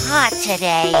so hot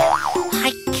today.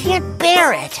 I can't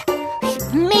bear it.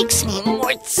 It makes me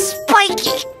more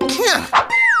spiky.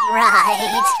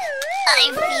 Right.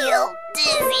 I feel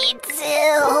dizzy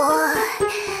too.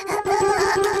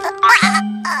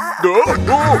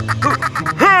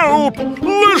 Help!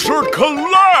 Lizard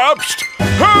collapsed!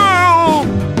 Help!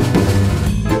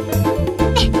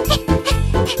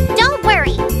 Don't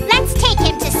worry. Let's take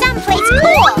him to someplace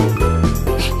cool.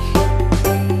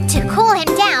 To cool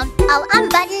him down, I'll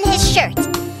unbutton his shirt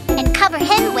and cover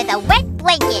him with a wet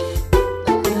blanket.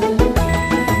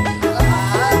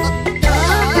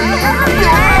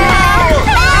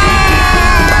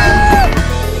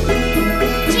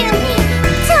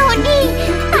 Tony,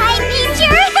 I need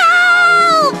your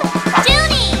help!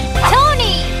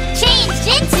 Tony, changed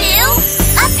into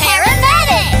a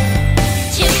paramedic!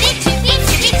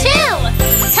 Choo!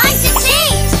 Time to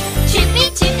change! Choo!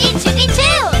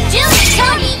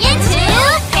 Tony into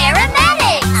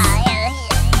paramedic!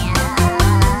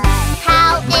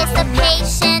 How is the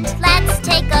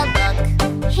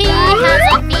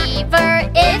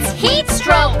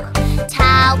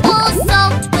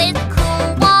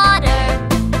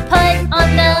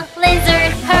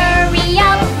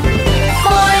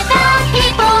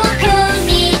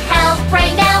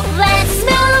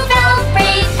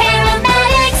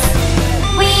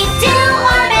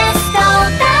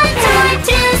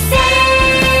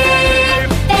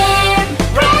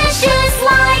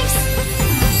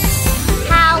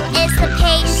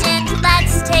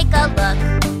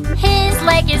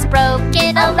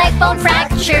bone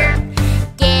fracture.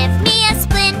 Give me a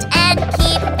splint and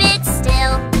keep it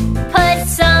still. Put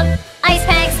some ice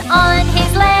packs on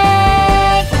his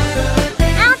leg.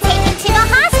 I'll take him to the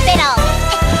hospital.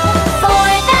 For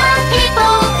the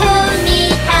people who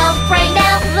need help right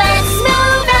now, let's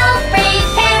move out, brave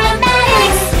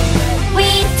paramedics. We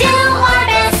do our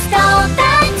best all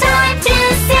the time to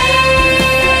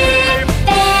save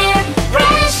their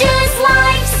precious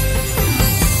lives.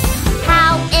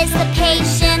 How is the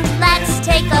patient? Let's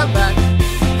take a look.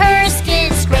 Her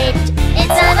skin scraped,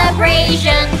 it's an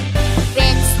abrasion.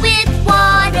 Rinse with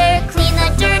water, clean the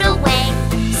dirt away.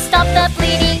 Stop the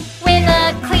bleeding with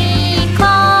a clean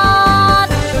cloth.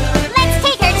 Let's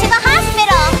take her to the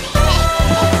hospital.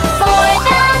 For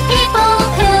the people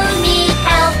who need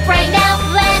help right now,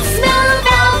 let's move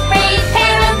out, brave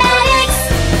paramedics.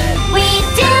 We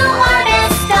do our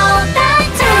best all the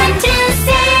time to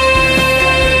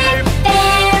save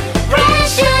their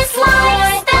precious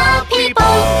lives. The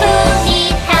people who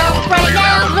need help right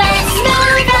now, let's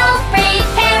move out, brave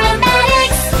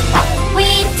paramedics. We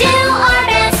do our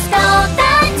best all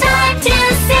the time to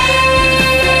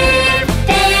save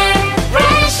their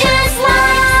precious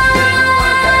lives.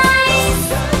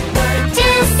 To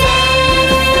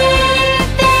save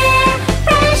their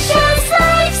precious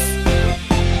lives.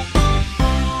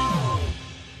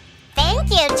 Thank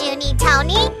you,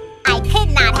 JunyTony. I could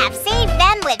not have saved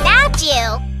them without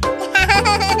you.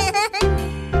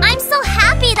 I'm so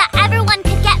happy that everyone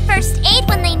could get first aid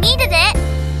when they needed it.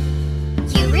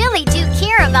 You really do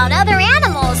care about other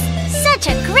animals. Such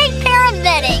a great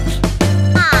paramedic.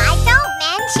 Aw, don't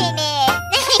mention it.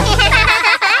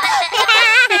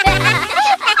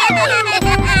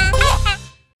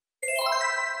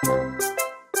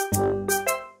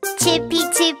 Chippy,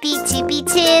 chippy, chippy,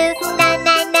 choo. Na,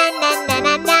 na, na, na, na,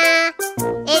 na, na.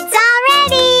 It's all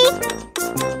ready.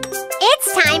 It's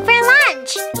time for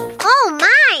lunch. Oh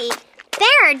my!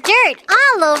 There are dirt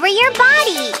all over your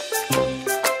body.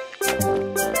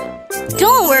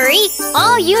 Don't worry,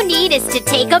 all you need is to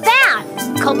take a bath.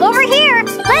 Come over here,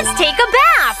 let's take a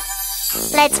bath.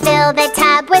 Let's fill the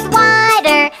tub with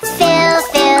water. Fill,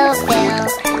 fill, fill.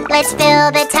 Let's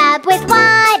fill the tub with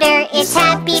water. It's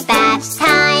happy bath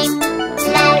time.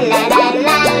 La la la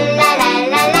la la la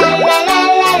la la la la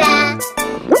la la.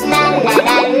 La la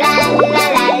la la la la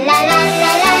la la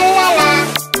la la la.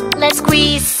 Let's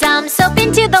squeeze some soap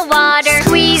into the water.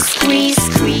 Squeeze, squeeze,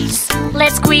 squeeze.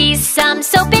 Let's squeeze some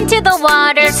soap into the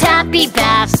water. It's happy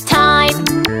bath time.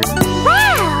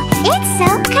 Wow, it's so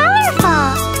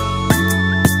colorful.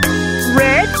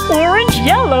 Red, orange,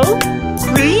 yellow,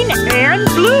 green, and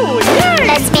blue. Yay!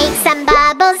 Let's make some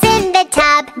bubbles in the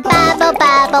tub. Bubble,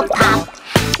 bubble, pop.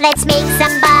 Let's make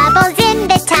some bubbles in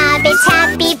the tub. It's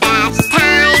happy bath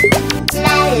time.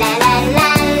 La la la la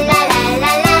la la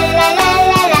la la la la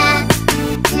la la.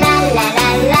 La la la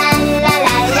la la la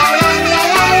la la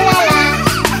la la la.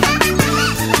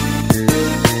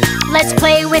 Let's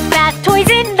play with bath toys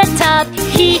in the tub.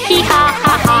 Hee hee ha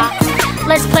ha ha.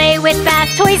 Let's play with bath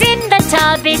toys in the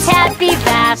tub. It's happy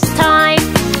bath time.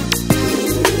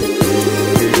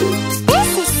 This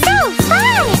is so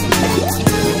fun.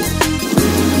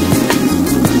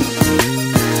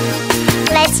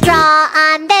 Let's draw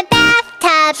on the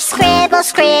bathtub. Scribble,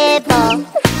 scribble.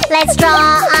 Let's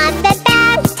draw on the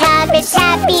bathtub. It's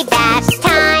happy bath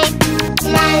time.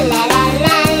 La la la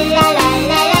la la la la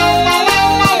la la la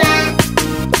la la.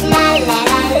 La la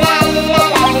la la la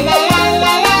la la la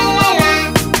la la la.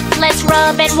 Let's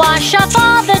rub and wash off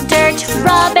all the dirt.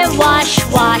 Rub and wash,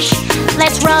 wash.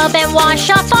 Let's rub and wash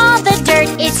off all the dirt.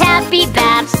 It's happy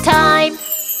bath time.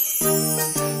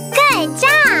 Good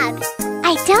job!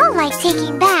 I don't like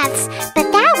taking baths,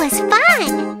 but that was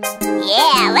fun.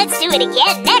 Yeah, let's do it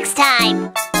again next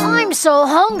time. I'm so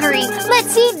hungry.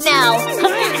 Let's eat now.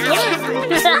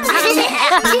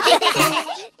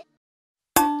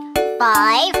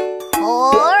 5,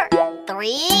 4,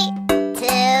 3, 2,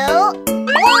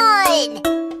 1.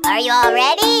 Are you all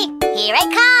ready? Here I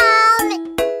come.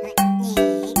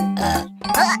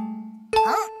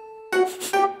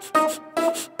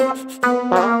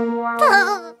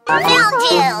 Found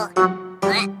you.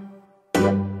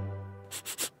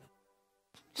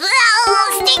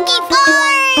 Stinky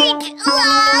fart!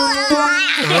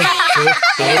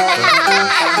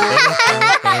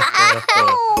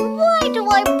 Why do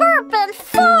I burp and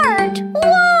fart?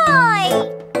 Why?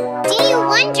 Do you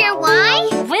wonder why?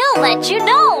 We'll let you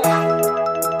know.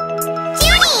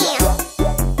 Juny!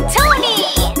 Tony!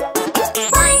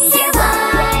 Wonder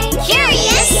why?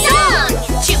 Curious song!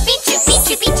 Choopy choopy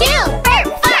choopy choo! Burp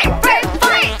fart burp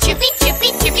fart!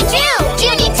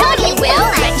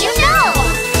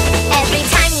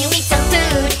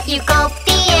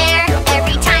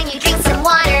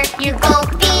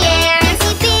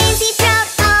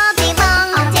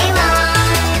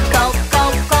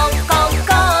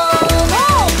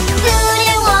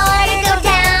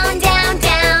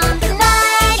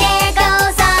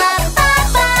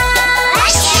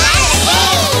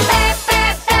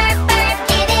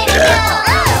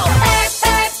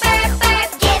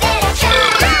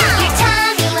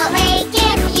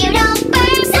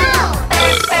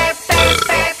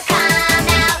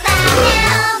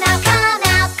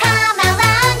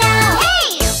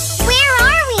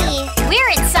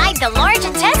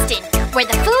 large intestine, where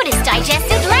the food is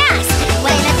digested last.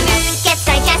 When the food gets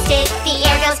digested, the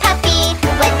air goes puffy.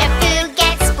 When the food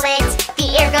gets split,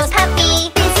 the air goes puffy.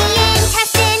 Busy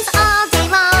intestines all day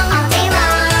long, all day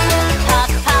long.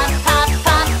 Puff, puff, puff,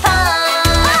 puff,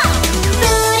 puff.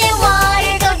 Food and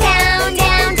water go down,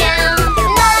 down, down.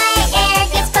 My air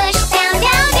gets pushed down,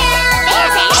 down, down.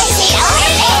 There's an exit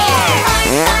over there.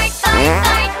 Fart, fart,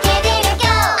 fart, give it a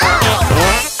go. Fart,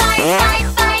 fart, fart,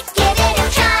 fart, give it a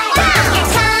try. Your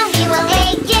tummy will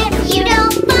ache if you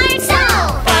don't fart. So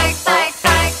fart, fart,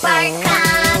 fart, fart,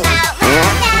 come out loud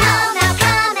now. Now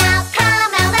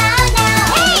come out loud now.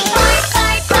 Hey, fart,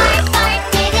 fart, fart, fart,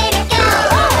 give it a go.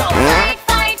 Fart,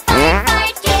 fart, fart,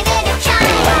 fart, give it a try.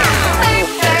 Burp,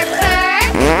 burp, burp,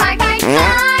 fart, fart, fart.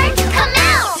 Come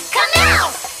out, come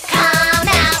out, come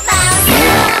out loud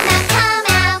now.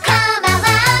 Now come out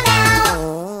loud now.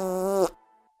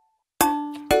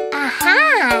 Aha!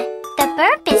 The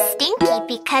burp is stinky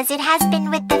because it has been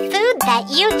with the food that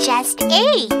you just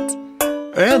ate.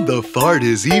 And the fart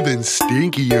is even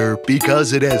stinkier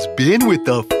because it has been with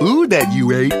the food that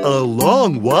you ate a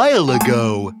long while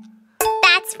ago.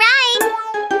 That's right.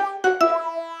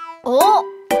 Oh,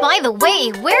 by the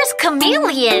way, where's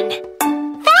Chameleon?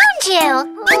 Found you.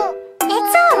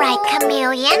 It's all right,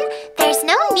 Chameleon. There's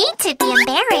no need to be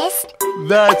embarrassed.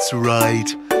 That's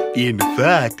right. In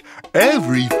fact,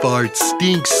 every fart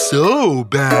stinks so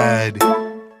bad.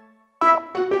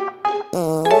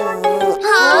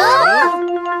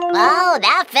 Oh,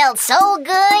 that felt so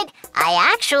good. I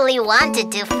actually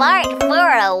wanted to fart for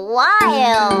a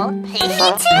while. Me too, me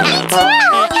too.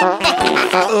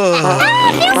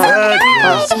 That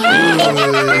was good.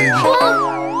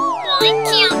 I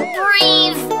can't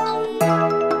breathe.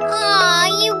 Aw,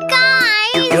 you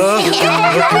guys.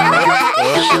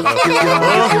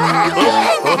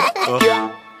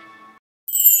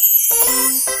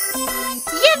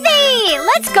 Yippee!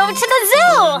 Let's go to the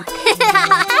zoo!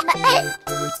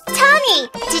 Tony,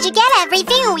 did you get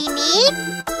everything we need?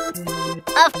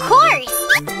 Of course!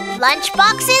 Lunch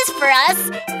boxes for us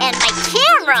and my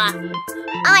camera!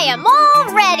 I am all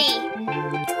ready!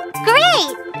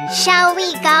 Great! Shall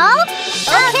we go?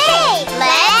 Okay,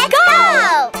 let's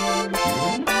go!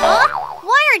 Oh,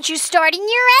 why aren't you starting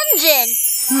your engine?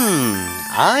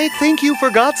 I think you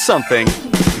forgot something.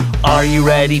 Are you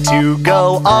ready to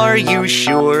go? Are you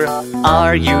sure?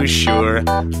 Are you sure?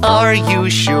 Are you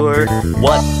sure?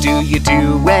 What do you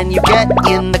do when you get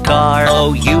in the car?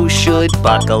 Oh, you should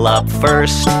buckle up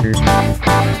first.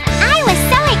 I was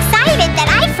so excited that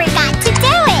I forgot to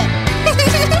do it.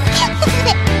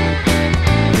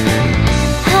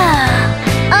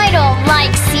 I don't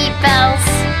like seatbelts.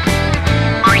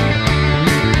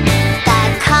 The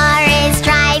car is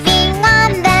driving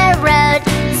on the road.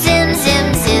 Zoom,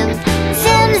 zoom, zoom.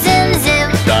 Zoom, zoom, zoom.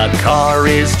 The car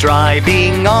is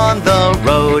driving on the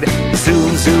road.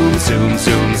 Zoom, zoom, zoom,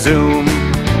 zoom, zoom.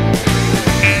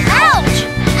 Ouch!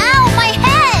 Ow, my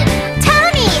head!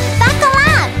 Tony, buckle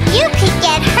up. You could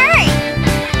get hurt.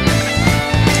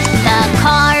 The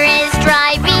car is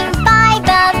driving by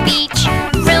the beach.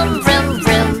 Vroom, vroom,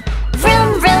 vroom.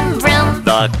 Vroom, vroom, vroom.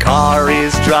 The car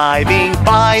is driving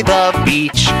by the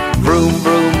beach. Vroom,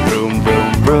 vroom, vroom,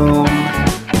 vroom, vroom.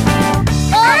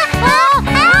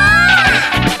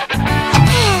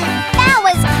 That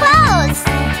was close.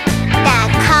 The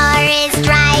car is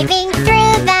driving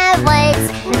through the woods.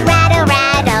 Rattle,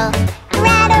 rattle.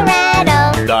 Rattle,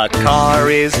 rattle. The car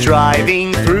is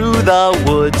driving through the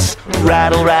woods.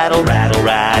 Rattle, rattle, rattle,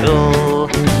 rattle.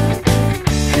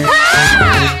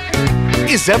 Ah!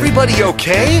 Is everybody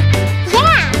okay?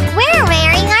 Yeah, we're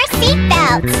wearing our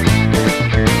seatbelts.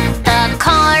 The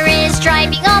car is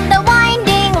driving on the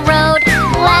winding road.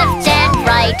 Left and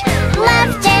right.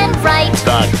 Left and right.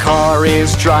 The car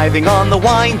is driving on the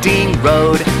winding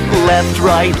road. Left,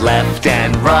 right,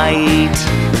 and right.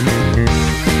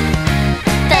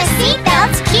 The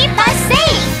seatbelts keep us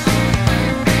safe.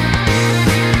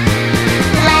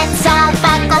 Let's all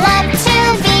buckle up to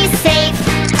be safe.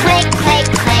 Click, click,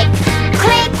 click.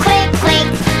 Click, click, click.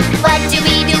 What do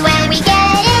we do when we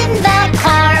get in the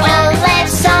car? Oh,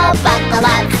 let's all buckle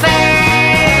up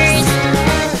first.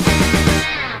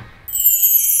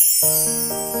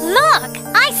 Look!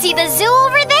 I see the zoo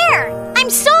over there! I'm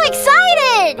so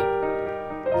excited!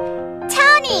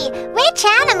 Tony, which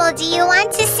animal do you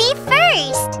want to see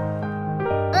first?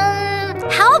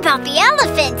 How about the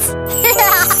elephants?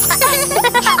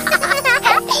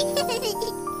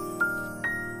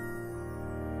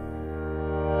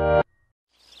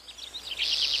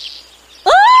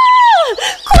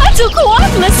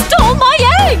 Quetzalcoatl stole my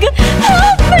egg!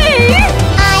 Help me!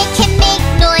 I can make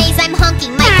noise, I'm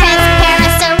honking my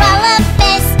crest, Parasaurolophus.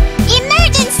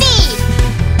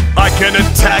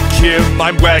 him,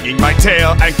 I'm wagging my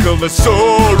tail,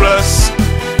 Ankylosaurus.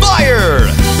 Fire!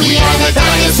 We are the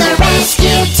Dinosaur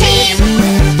Rescue Team.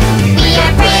 We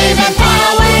are brave and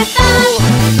powerful.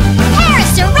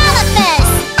 Parasaurolophus!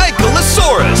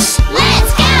 Ankylosaurus!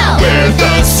 Let's go! We're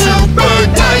the Super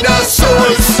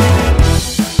Dinosaurs!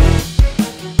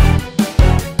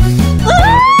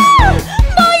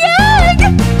 My egg!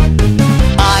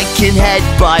 I can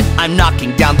headbutt, I'm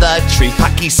knocking down the tree.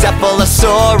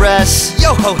 Pachycephalosaurus.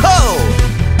 Yo ho ho!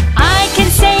 I can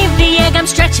save the egg, I'm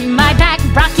stretching my back.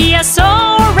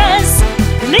 Brachiosaurus.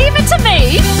 Leave it to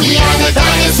me. We are the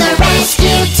Dinosaur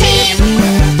Rescue Team.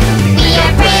 We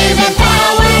are brave and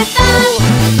powerful.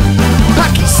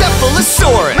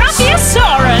 Pachycephalosaurus.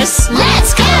 Brachiosaurus.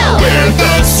 Let's go! We're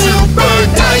the Super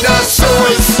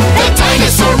Dinosaurs! The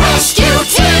Dinosaur Rescue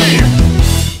Team!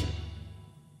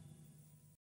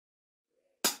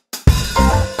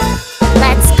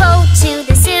 Let's go to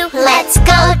the zoo. Let's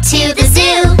go to the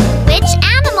zoo. Which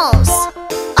animals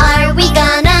are we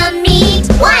gonna meet?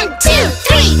 1, 2,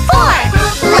 3, 4.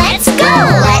 Let's go!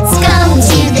 Let's go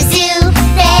to the zoo.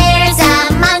 There's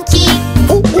a monkey.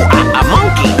 A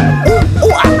monkey. A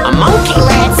monkey.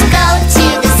 Let's go to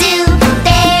the zoo.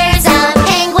 There's a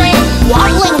penguin.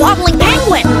 Wobbling, wobbling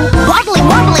penguin. Wobbling,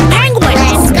 wobbling penguin.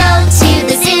 Let's go to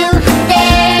the zoo.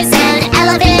 There's an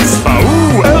elephant.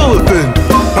 Ooh, elephant!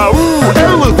 Ooh,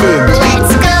 elephant!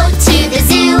 Let's go to the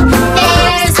zoo.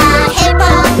 There's a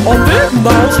hippo. A big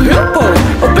mouse hippo.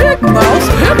 A big mouse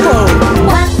hippo.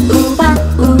 Wah ooh wah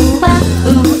ooh wah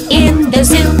ooh in the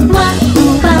zoo. Wah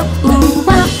ooh wah ooh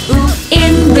wah ooh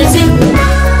in the zoo.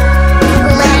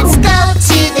 Let's go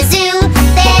to the zoo.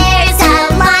 There's a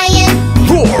lion.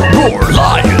 Roar, roar,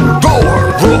 lion!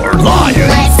 Roar, roar, lion!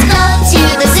 Let's go to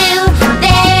the zoo.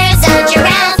 There's a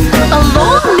giraffe. A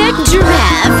long-necked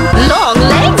giraffe. Long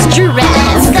legs giraffe.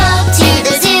 Let's go to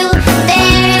the zoo.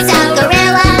 There's a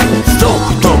gorilla. Thump,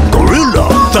 thump, gorilla!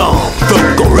 Thump, thump,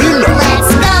 gorilla!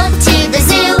 Let's go to the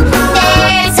zoo.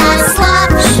 There's a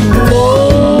sloth.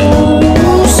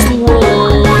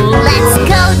 Let's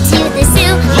go to the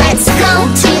zoo. Let's go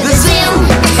to the zoo.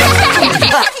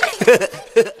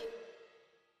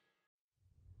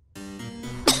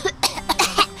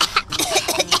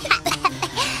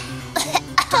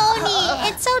 Tony,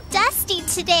 it's so dusty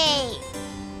today.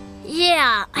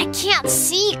 Yeah, I can't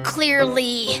see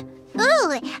clearly.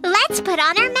 Ooh, let's put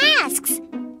on our masks.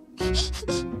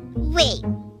 Wait,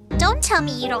 don't tell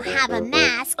me you don't have a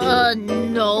mask.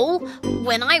 No.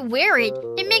 When I wear it,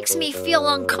 it makes me feel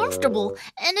uncomfortable,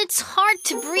 and it's hard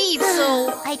to breathe,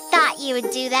 so... I thought you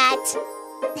would do that.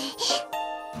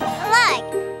 Look,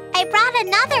 I brought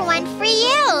another one for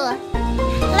you.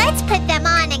 Let's put them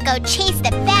on and go chase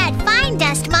the bad fine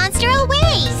dust monster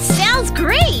away. Sounds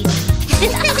great!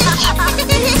 It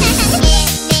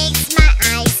makes my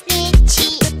eyes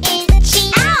itchy,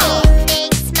 itchy. Ow! It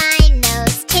makes my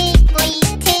nose tickly,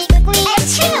 tickly.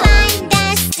 Achoo! Fine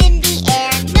dust in the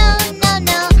air. No, no,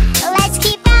 no. Let's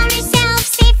keep ourselves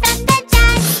safe from the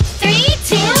dust. 3,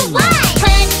 2, 1.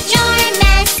 Put your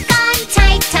mask on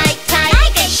tight, tight, tight.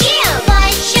 Like a shield!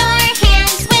 Wash your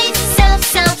hands with soap,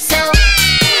 soap, soap.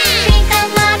 Drink a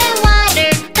lot of water.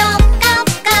 Go, go,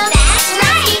 go. That's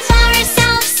right! Keep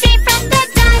ourselves safe from the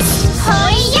dust.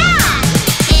 Oh yeah!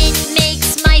 It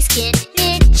makes my skin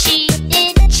itchy,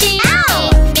 itchy. Ow!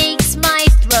 It makes my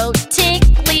throat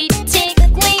tickly,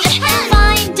 tickly.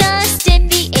 Fine dust in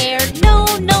the air. No,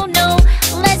 no, no.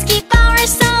 Let's keep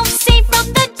ourselves safe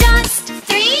from the dust.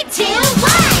 3, 2, 1.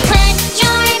 Put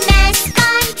your mask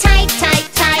on tight, tight,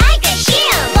 tight. Like a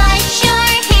shield! Wash your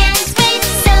hands with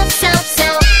soap, soap,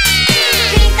 soap.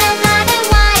 Drink a lot of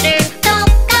water. Go,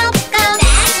 go, go.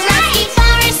 That's right! Keep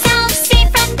ourselves safe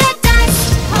from the dust.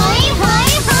 Hoi,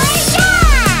 hoi, hoi,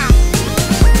 yeah!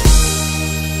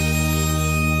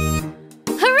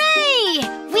 Hooray!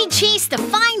 We chased the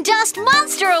fine dust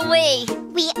monster away!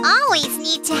 We always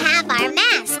need to have our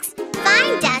masks.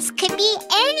 Fine dust could be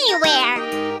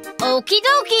anywhere. Okie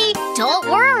dokie, don't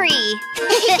worry.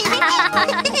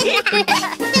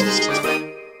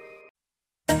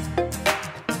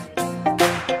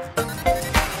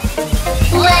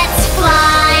 Let's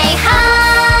fly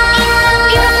high.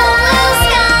 Beautiful blue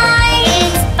sky.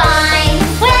 It's fine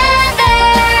weather.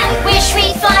 I wish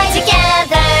we'd fly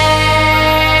together.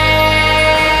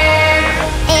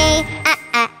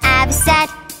 Absat.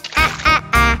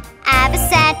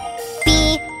 Absat. B.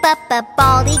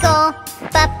 Bald eagle.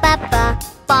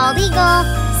 Bald eagle.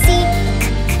 C.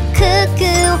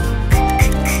 Cuckoo.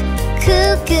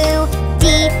 Cuckoo. D.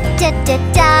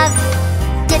 Dove.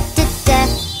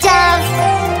 Dove.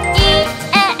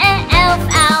 Elf,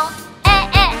 owl.